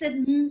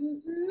invested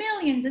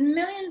millions and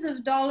millions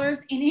of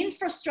dollars in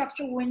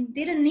infrastructure when it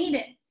didn't need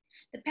it.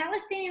 The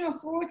Palestinian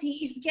Authority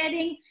is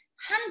getting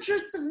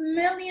hundreds of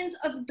millions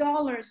of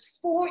dollars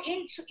for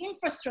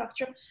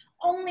infrastructure,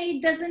 only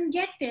it doesn't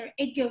get there.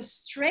 It goes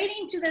straight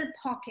into their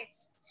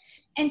pockets.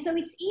 And so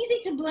it's easy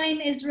to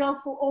blame Israel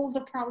for all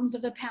the problems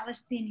of the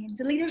Palestinians.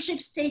 The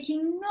leadership's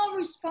taking no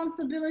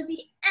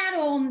responsibility at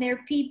all on their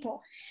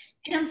people.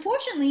 And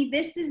unfortunately,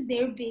 this is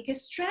their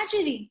biggest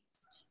tragedy.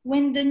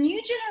 When the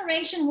new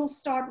generation will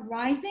start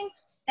rising,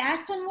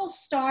 that's when we'll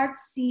start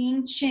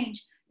seeing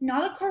change.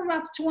 Not a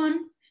corrupt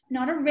one,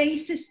 not a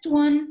racist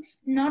one,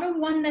 not a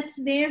one that's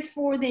there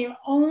for their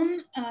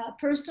own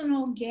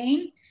personal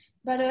gain,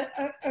 but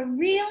a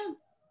real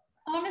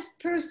honest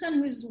person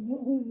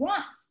who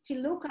wants to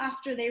look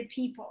after their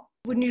people.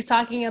 When you're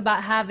talking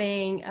about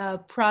having a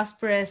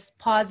prosperous,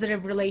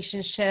 positive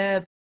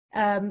relationship,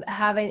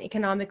 having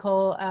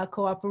economical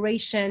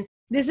cooperation,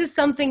 this is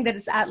something that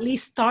is at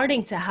least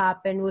starting to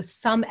happen with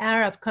some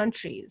Arab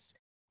countries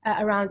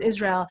around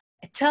Israel.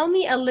 Tell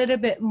me a little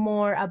bit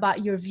more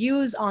about your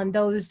views on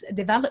those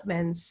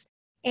developments,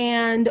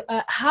 and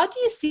how do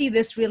you see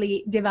this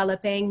really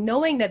developing,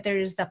 knowing that there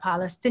is the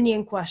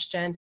Palestinian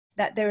question,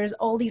 that there is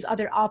all these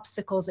other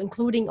obstacles,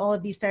 including all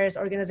of these terrorist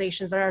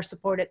organizations that are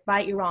supported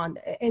by Iran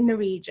in the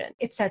region,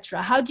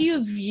 etc. How do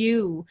you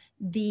view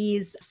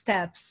these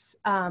steps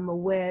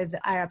with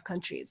Arab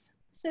countries?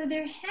 So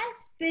there has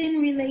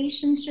been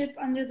relationship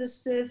under the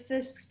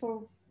surface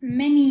for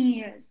many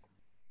years.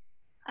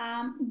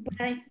 But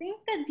I think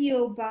that the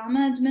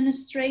Obama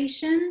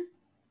administration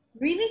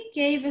really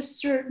gave a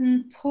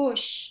certain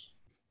push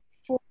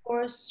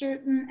for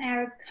certain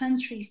Arab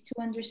countries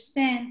to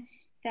understand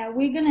that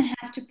we're going to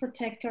have to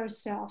protect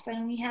ourselves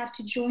and we have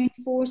to join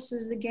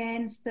forces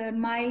against a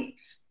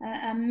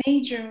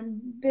major,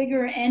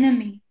 bigger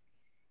enemy.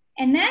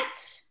 And that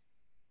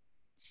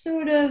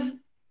sort of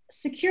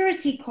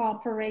security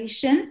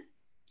cooperation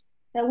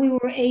that we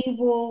were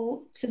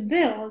able to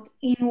build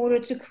in order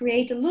to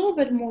create a little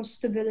bit more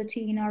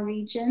stability in our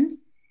region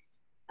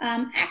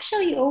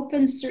actually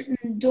opens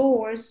certain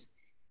doors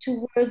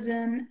towards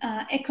an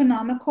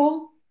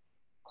economical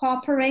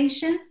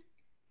cooperation,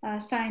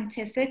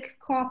 scientific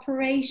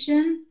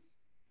cooperation,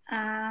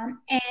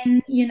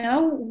 and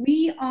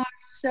we are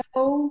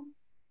so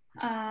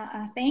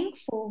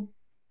thankful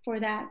for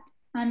that.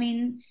 I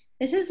mean,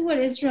 this is what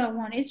Israel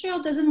wants.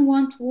 Israel doesn't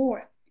want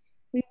war.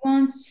 We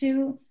want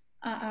to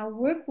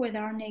work with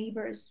our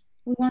neighbors.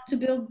 We want to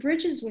build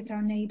bridges with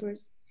our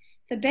neighbors.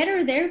 The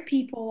better their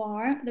people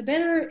are, the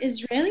better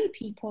Israeli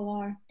people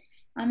are.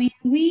 I mean,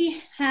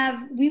 we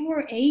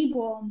were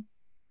able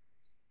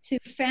to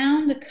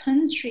found a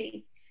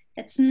country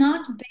that's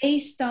not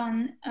based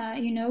on,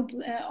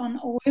 on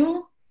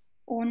oil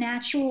or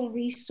natural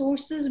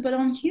resources, but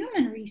on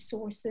human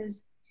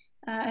resources,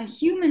 a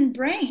human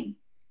brain.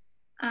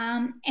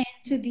 And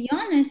to be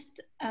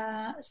honest,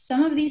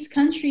 some of these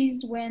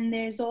countries, when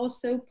there's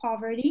also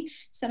poverty,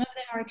 some of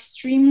them are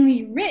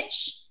extremely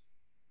rich,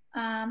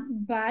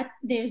 but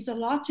there's a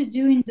lot to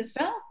do in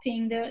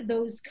developing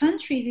those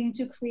countries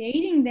into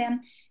creating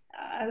them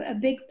a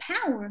big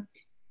power.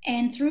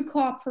 And through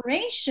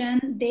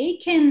cooperation, they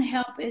can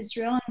help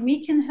Israel and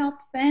we can help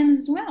them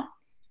as well.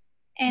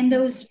 And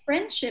those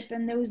friendship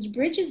and those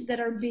bridges that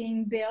are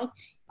being built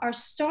are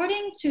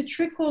starting to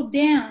trickle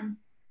down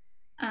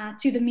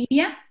to the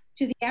media,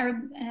 to the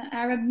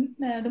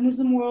the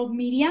Muslim world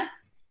media.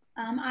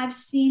 I've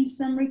seen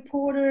some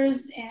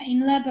reporters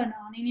in Lebanon,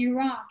 in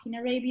Iraq, in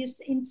Arabia,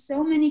 in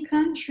so many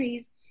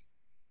countries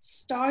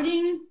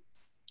starting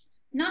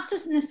not to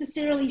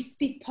necessarily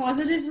speak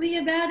positively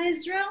about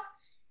Israel,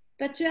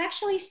 but to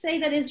actually say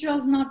that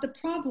Israel's not the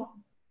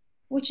problem,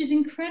 which is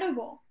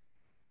incredible.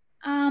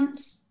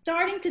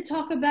 Starting to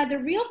talk about the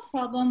real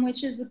problem,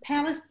 which is the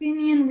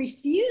Palestinian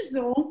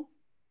refusal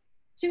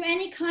to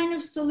any kind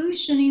of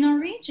solution in our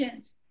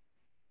region.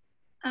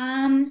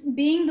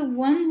 Being the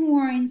one who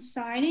are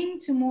inciting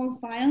to more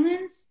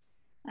violence,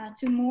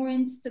 to more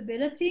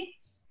instability.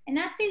 And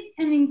that's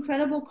an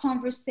incredible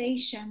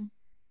conversation.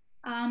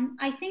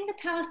 I think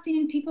the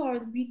Palestinian people are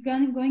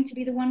going to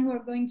be the one who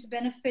are going to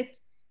benefit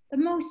the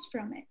most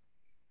from it.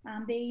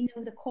 They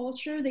know the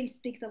culture, they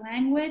speak the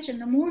language, and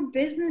the more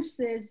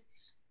businesses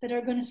that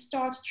are going to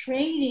start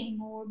trading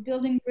or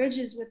building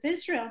bridges with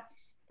Israel,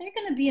 they're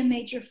going to be a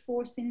major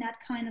force in that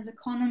kind of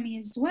economy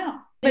as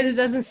well. But it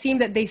doesn't seem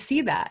that they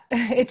see that.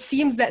 It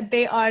seems that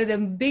they are the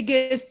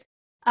biggest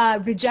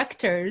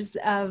rejectors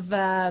of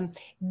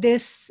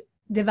this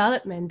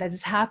development that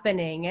is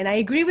happening. And I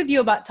agree with you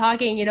about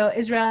talking,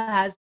 Israel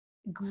has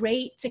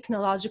great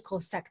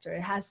technological sector.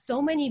 It has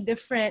so many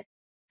different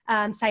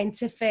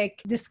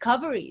scientific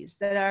discoveries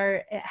that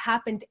are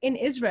happened in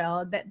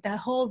Israel that the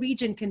whole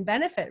region can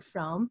benefit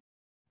from.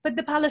 But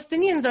the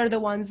Palestinians are the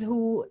ones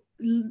who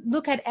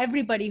look at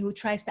everybody who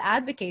tries to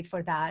advocate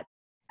for that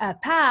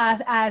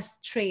path as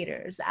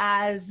traitors,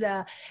 as,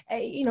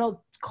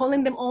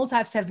 calling them all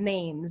types of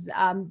names.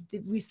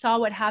 We saw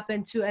what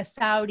happened to a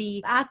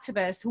Saudi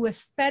activist who was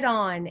sped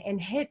on and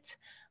hit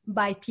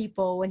by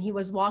people when he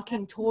was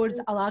walking towards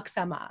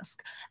Al-Aqsa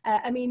Mosque.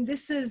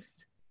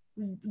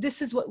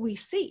 This is what we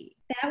see.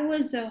 That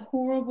was a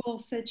horrible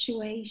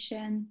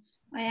situation.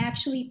 I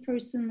actually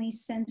personally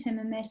sent him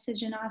a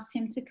message and asked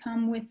him to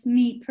come with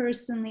me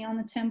personally on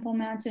the Temple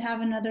Mount to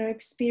have another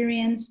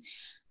experience,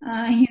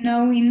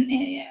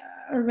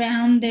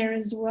 around there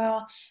as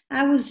well.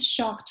 I was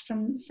shocked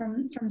from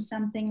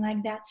something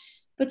like that.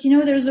 But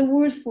there's a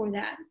word for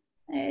that.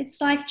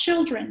 It's like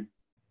children.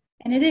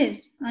 And it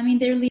is.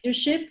 Their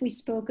leadership, we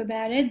spoke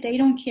about it. They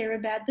don't care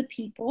about the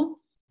people.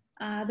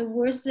 The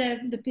worse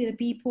the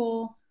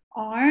people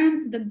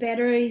are, the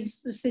better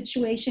is the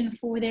situation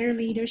for their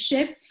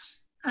leadership.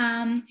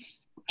 And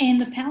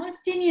the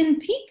Palestinian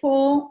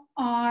people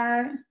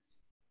are,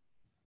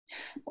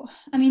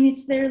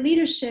 it's their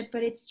leadership,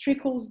 but it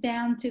trickles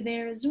down to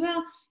there as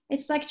well.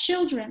 It's like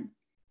children.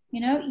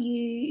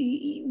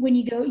 When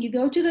you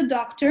go to the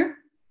doctor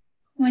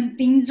when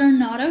things are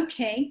not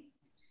okay.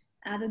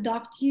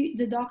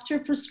 The doctor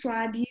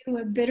prescribes you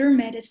a bitter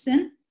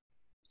medicine.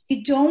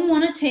 You don't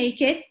want to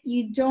take it.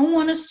 You don't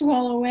want to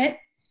swallow it.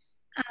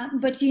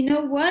 But you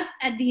know what?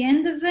 At the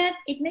end of it,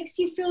 it makes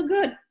you feel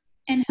good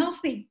and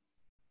healthy.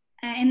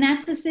 And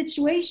that's the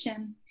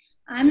situation.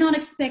 I'm not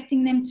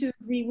expecting them to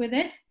agree with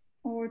it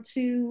or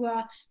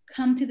to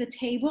come to the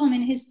table.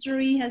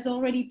 History has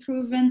already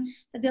proven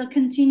that they'll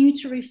continue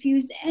to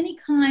refuse any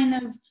kind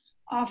of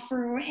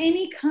offer or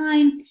any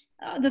kind,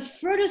 the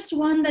furthest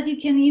one that you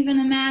can even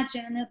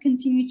imagine, and they'll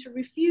continue to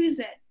refuse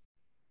it.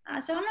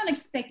 So I'm not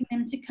expecting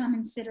them to come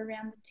and sit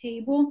around the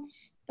table,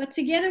 but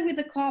together with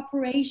the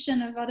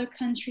cooperation of other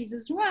countries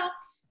as well,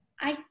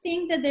 I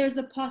think that there's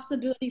a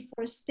possibility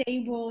for a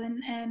stable and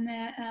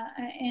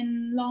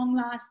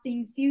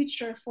long-lasting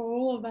future for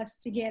all of us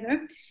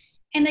together.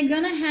 And they're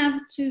going to have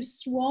to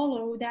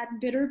swallow that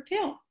bitter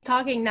pill.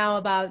 Talking now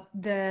about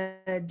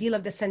the deal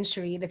of the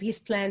century, the peace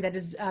plan that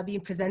is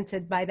being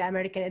presented by the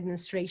American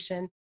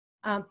administration.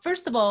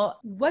 First of all,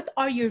 what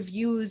are your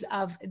views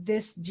of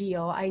this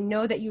deal? I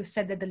know that you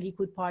said that the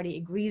Likud Party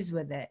agrees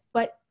with it,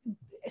 but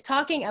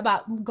talking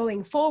about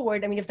going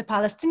forward, if the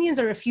Palestinians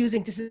are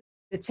refusing to sit at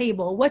the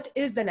table, what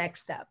is the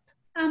next step?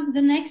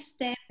 The next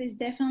step is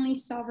definitely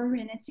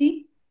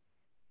sovereignty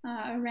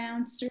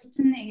around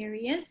certain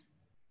areas.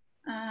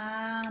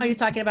 Are you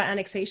talking about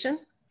annexation?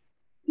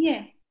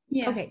 Yeah.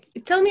 Okay,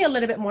 tell me a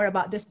little bit more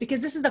about this, because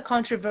this is the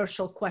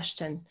controversial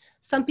question.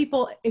 Some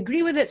people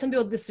agree with it, some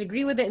people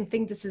disagree with it and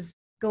think this is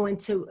going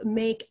to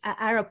make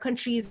Arab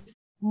countries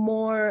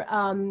more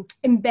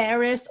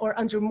embarrassed or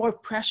under more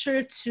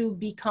pressure to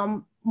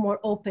become more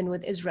open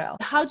with Israel.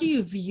 How do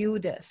you view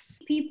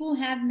this? People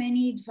have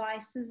many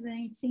advices,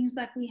 and it seems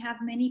like we have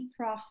many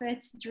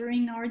prophets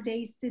during our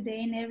days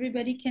today, and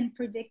everybody can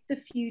predict the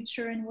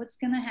future and what's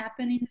going to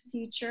happen in the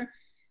future.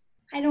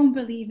 I don't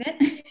believe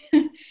it.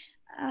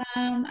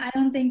 I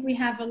don't think we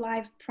have a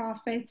live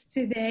prophet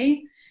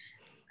today.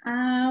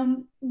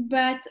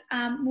 But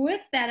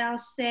with that, I'll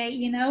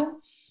say,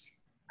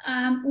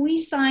 we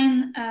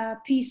signed a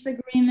peace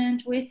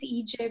agreement with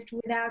Egypt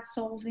without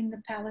solving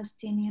the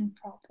Palestinian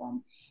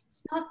problem.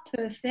 It's not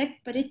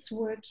perfect, but it's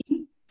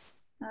working.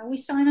 We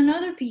signed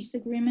another peace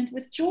agreement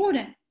with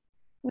Jordan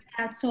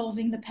without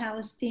solving the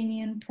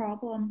Palestinian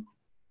problem.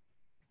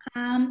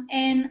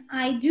 And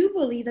I do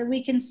believe that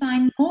we can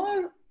sign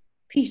more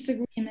peace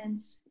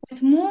agreements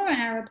with more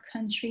Arab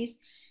countries.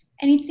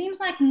 And it seems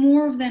like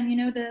more of them,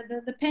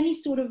 the penny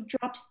sort of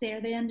drops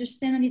there. They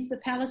understand that it's the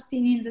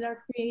Palestinians that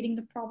are creating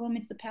the problem.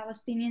 It's the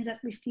Palestinians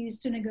that refuse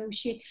to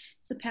negotiate.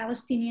 It's the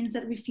Palestinians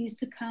that refuse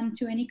to come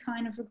to any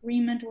kind of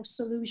agreement or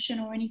solution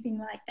or anything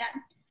like that.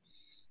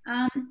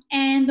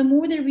 And the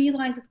more they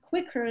realize it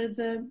quicker,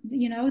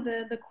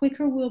 the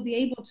quicker we'll be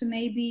able to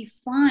maybe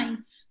find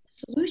a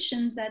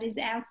solution that is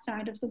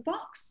outside of the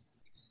box.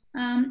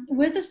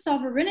 With the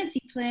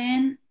sovereignty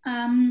plan,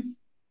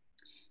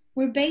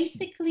 we're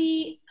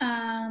basically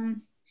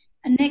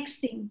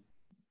annexing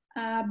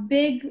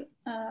big,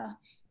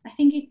 I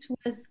think it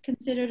was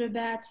considered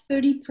about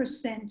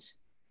 30%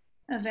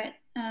 of it,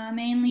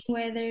 mainly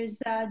where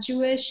there's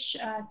Jewish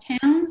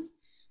towns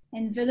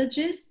and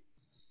villages.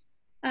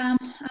 I'm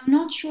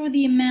not sure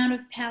the amount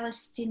of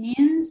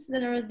Palestinians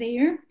that are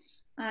there.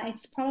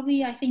 It's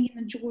probably, I think in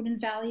the Jordan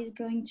Valley is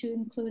going to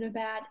include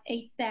about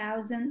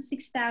 6,000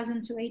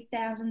 to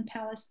 8,000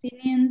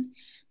 Palestinians.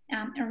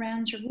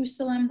 Around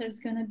Jerusalem, there's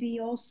going to be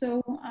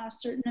also a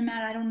certain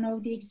amount. I don't know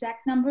the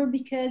exact number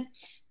because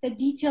the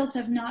details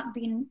have not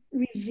been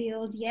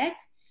revealed yet.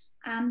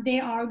 They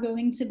are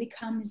going to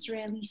become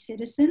Israeli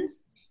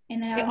citizens.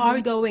 And they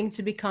are going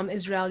to become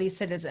Israeli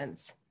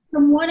citizens.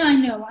 From what I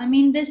know, I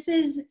mean, this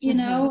is,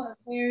 a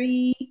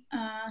very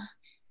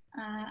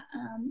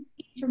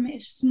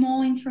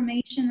small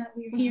information that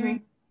we're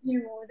hearing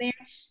here or there.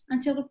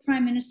 Until the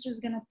Prime Minister is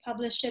going to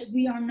publish it,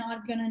 we are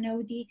not going to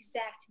know the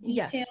exact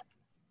details. Yes.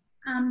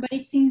 But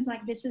it seems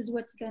like this is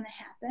what's going to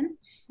happen.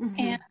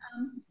 And,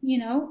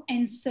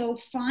 and so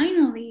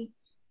finally,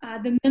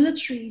 the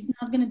military is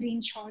not going to be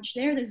in charge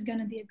there. There's going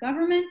to be a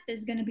government.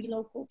 There's going to be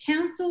local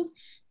councils.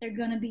 There are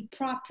going to be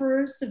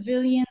proper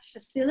civilian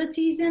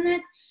facilities in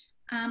it.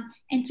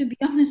 And to be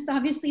honest,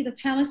 obviously, the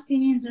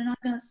Palestinians are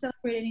not going to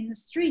celebrate it in the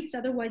streets.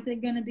 Otherwise, they're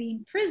going to be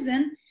in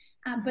prison.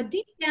 But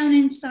deep down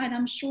inside,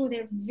 I'm sure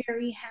they're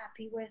very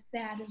happy with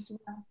that as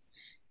well.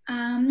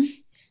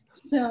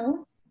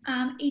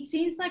 It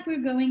seems like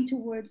we're going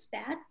towards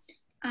that.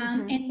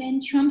 And then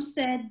Trump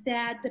said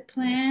that the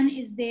plan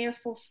is there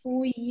for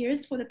 4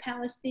 years for the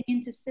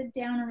Palestinians to sit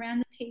down around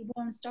the table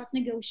and start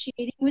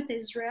negotiating with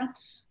Israel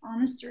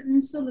on a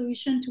certain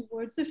solution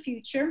towards the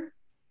future.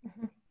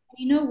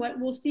 You know what?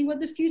 We'll see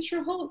what the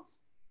future holds.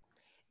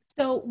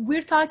 So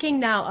we're talking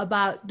now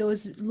about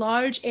those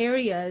large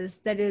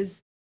areas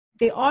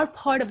they are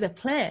part of the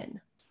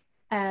plan.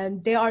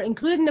 And they are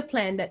included in the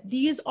plan that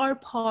these are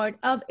part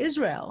of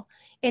Israel.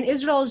 And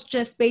Israel's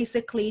just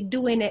basically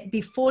doing it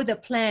before the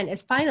plan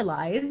is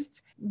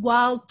finalized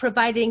while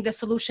providing the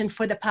solution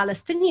for the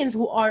Palestinians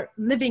who are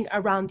living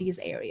around these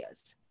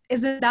areas.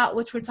 Isn't that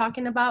what we're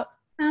talking about?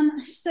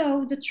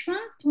 So the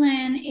Trump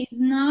plan is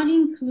not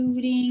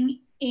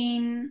including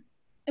in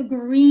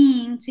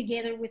agreeing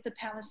together with the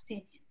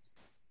Palestinians.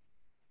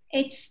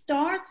 It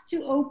starts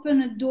to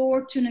open a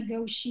door to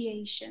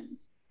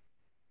negotiations.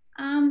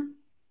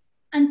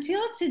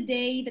 Until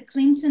today, the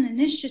Clinton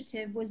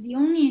initiative was the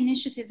only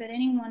initiative that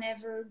anyone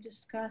ever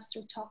discussed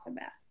or talked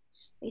about.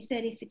 They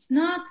said if it's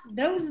not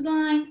those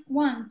lines,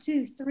 1,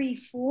 2, 3,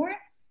 4,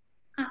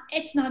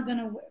 it's not going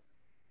to work.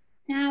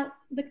 Now,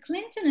 the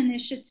Clinton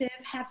initiative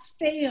have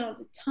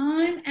failed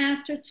time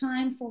after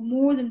time for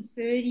more than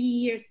 30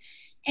 years,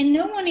 and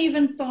no one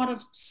even thought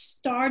of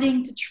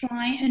starting to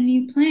try a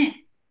new plan.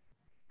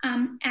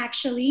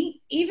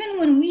 Actually, even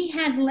when we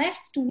had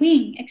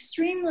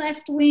extreme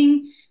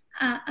left-wing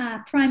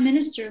Prime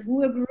Minister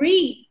who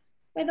agreed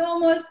with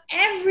almost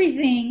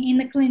everything in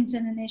the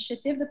Clinton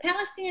initiative, the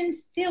Palestinians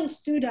still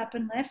stood up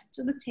and left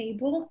the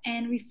table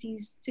and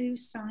refused to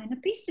sign a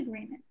peace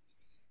agreement.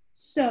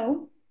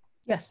 So,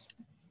 yes,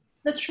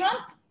 the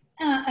Trump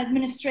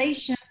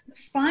administration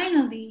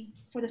finally,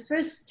 for the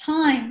first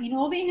time in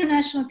all the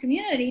international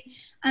community,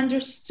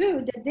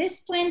 understood that this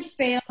plan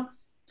failed,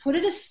 put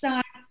it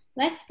aside,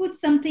 let's put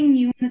something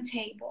new on the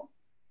table.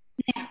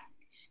 Now,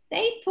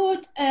 they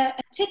put a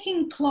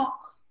ticking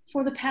clock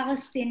for the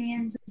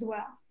Palestinians as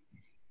well.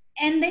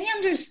 And they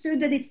understood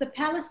that it's the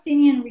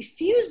Palestinian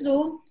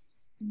refusal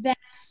that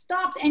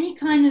stopped any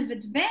kind of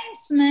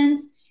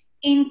advancement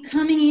in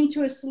coming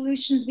into a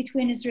solutions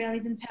between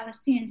Israelis and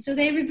Palestinians. So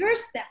they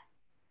reversed that.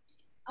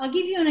 I'll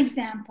give you an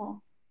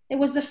example. There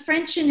was the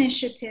French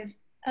initiative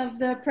of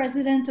the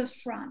president of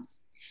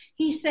France.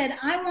 He said,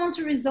 I want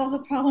to resolve the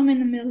problem in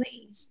the Middle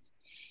East.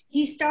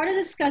 He started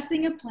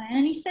discussing a plan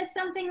and he said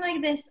something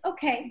like this: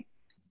 okay,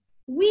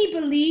 we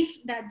believe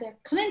that the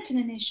Clinton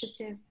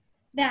initiative,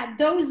 that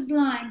those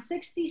lines,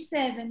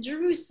 67,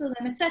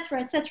 Jerusalem,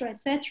 etc.,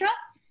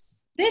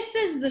 this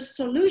is the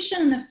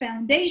solution and the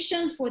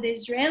foundation for the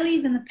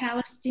Israelis and the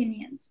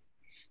Palestinians.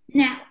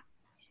 Now,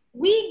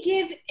 we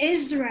give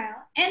Israel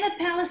and the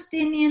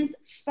Palestinians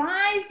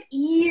 5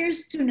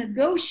 years to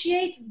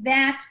negotiate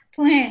that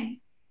plan.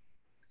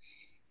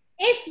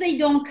 If they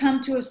don't come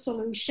to a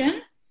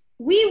solution,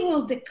 we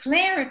will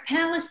declare a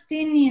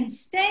Palestinian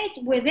state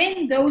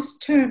within those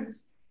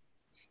terms.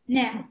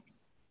 Now,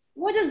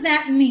 what does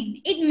that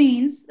mean? It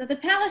means that the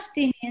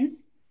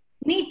Palestinians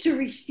need to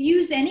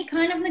refuse any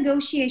kind of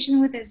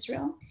negotiation with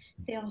Israel.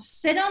 They'll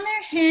sit on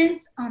their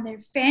hands, on their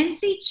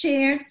fancy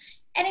chairs,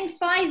 and in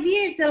 5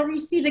 years, they'll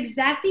receive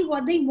exactly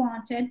what they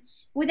wanted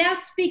without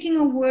speaking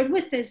a word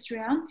with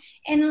Israel.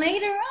 And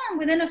later on,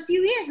 within a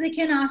few years, they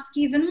can ask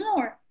even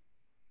more.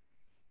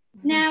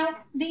 Now,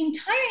 the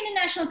entire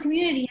international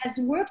community has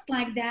worked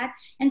like that,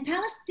 and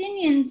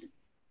Palestinians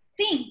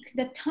think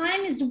that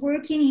time is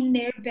working in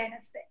their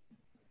benefit.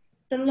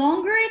 The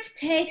longer it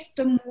takes,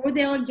 the more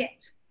they'll get.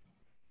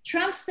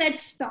 Trump said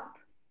stop.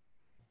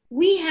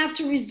 We have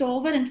to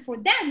resolve it, and for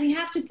that, we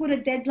have to put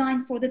a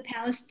deadline for the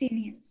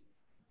Palestinians.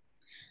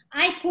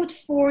 I put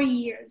 4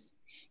 years.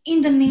 In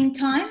the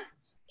meantime,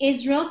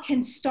 Israel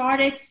can start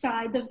its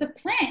side of the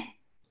plan.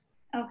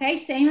 Okay,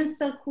 same as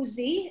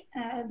Sarkozy,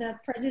 the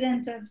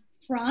president of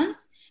France,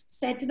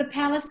 said to the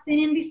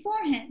Palestinian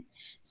beforehand.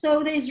 So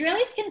the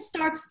Israelis can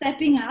start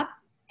stepping up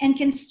and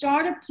can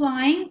start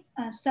applying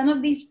some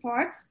of these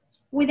parts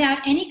without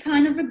any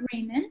kind of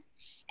agreement.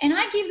 And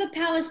I give the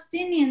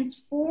Palestinians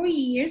 4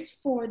 years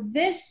for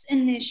this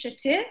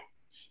initiative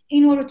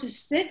in order to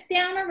sit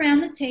down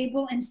around the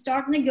table and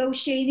start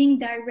negotiating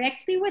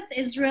directly with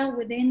Israel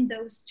within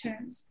those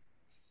terms.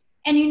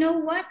 And you know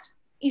what?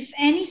 If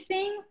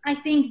anything, I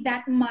think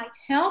that might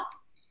help.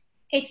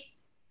 It's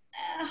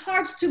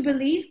hard to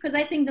believe because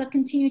I think they'll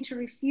continue to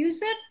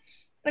refuse it,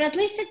 but at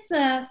least it's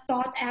a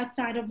thought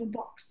outside of the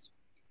box.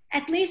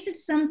 At least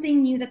it's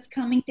something new that's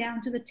coming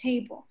down to the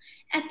table.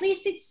 At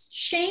least it's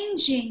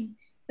changing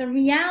the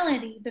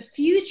reality, the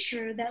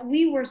future that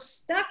we were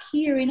stuck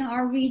here in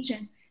our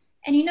region.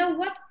 And you know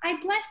what? I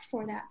bless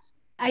for that.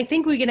 I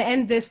think we're going to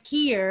end this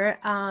here.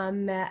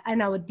 And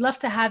I would love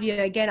to have you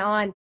again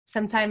on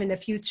sometime in the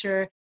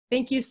future.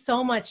 Thank you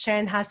so much,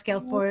 Sharren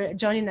Haskel, for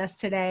joining us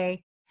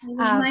today.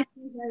 I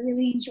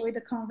really enjoyed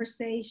the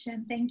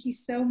conversation. Thank you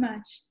so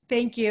much.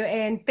 Thank you.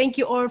 And thank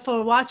you all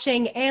for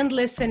watching and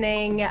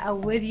listening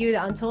with you,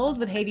 The Untold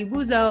with Hevi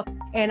Buzo.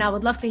 And I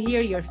would love to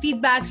hear your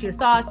feedbacks, your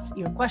thoughts,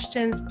 your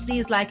questions.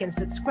 Please like and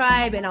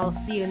subscribe, and I will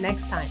see you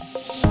next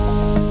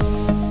time.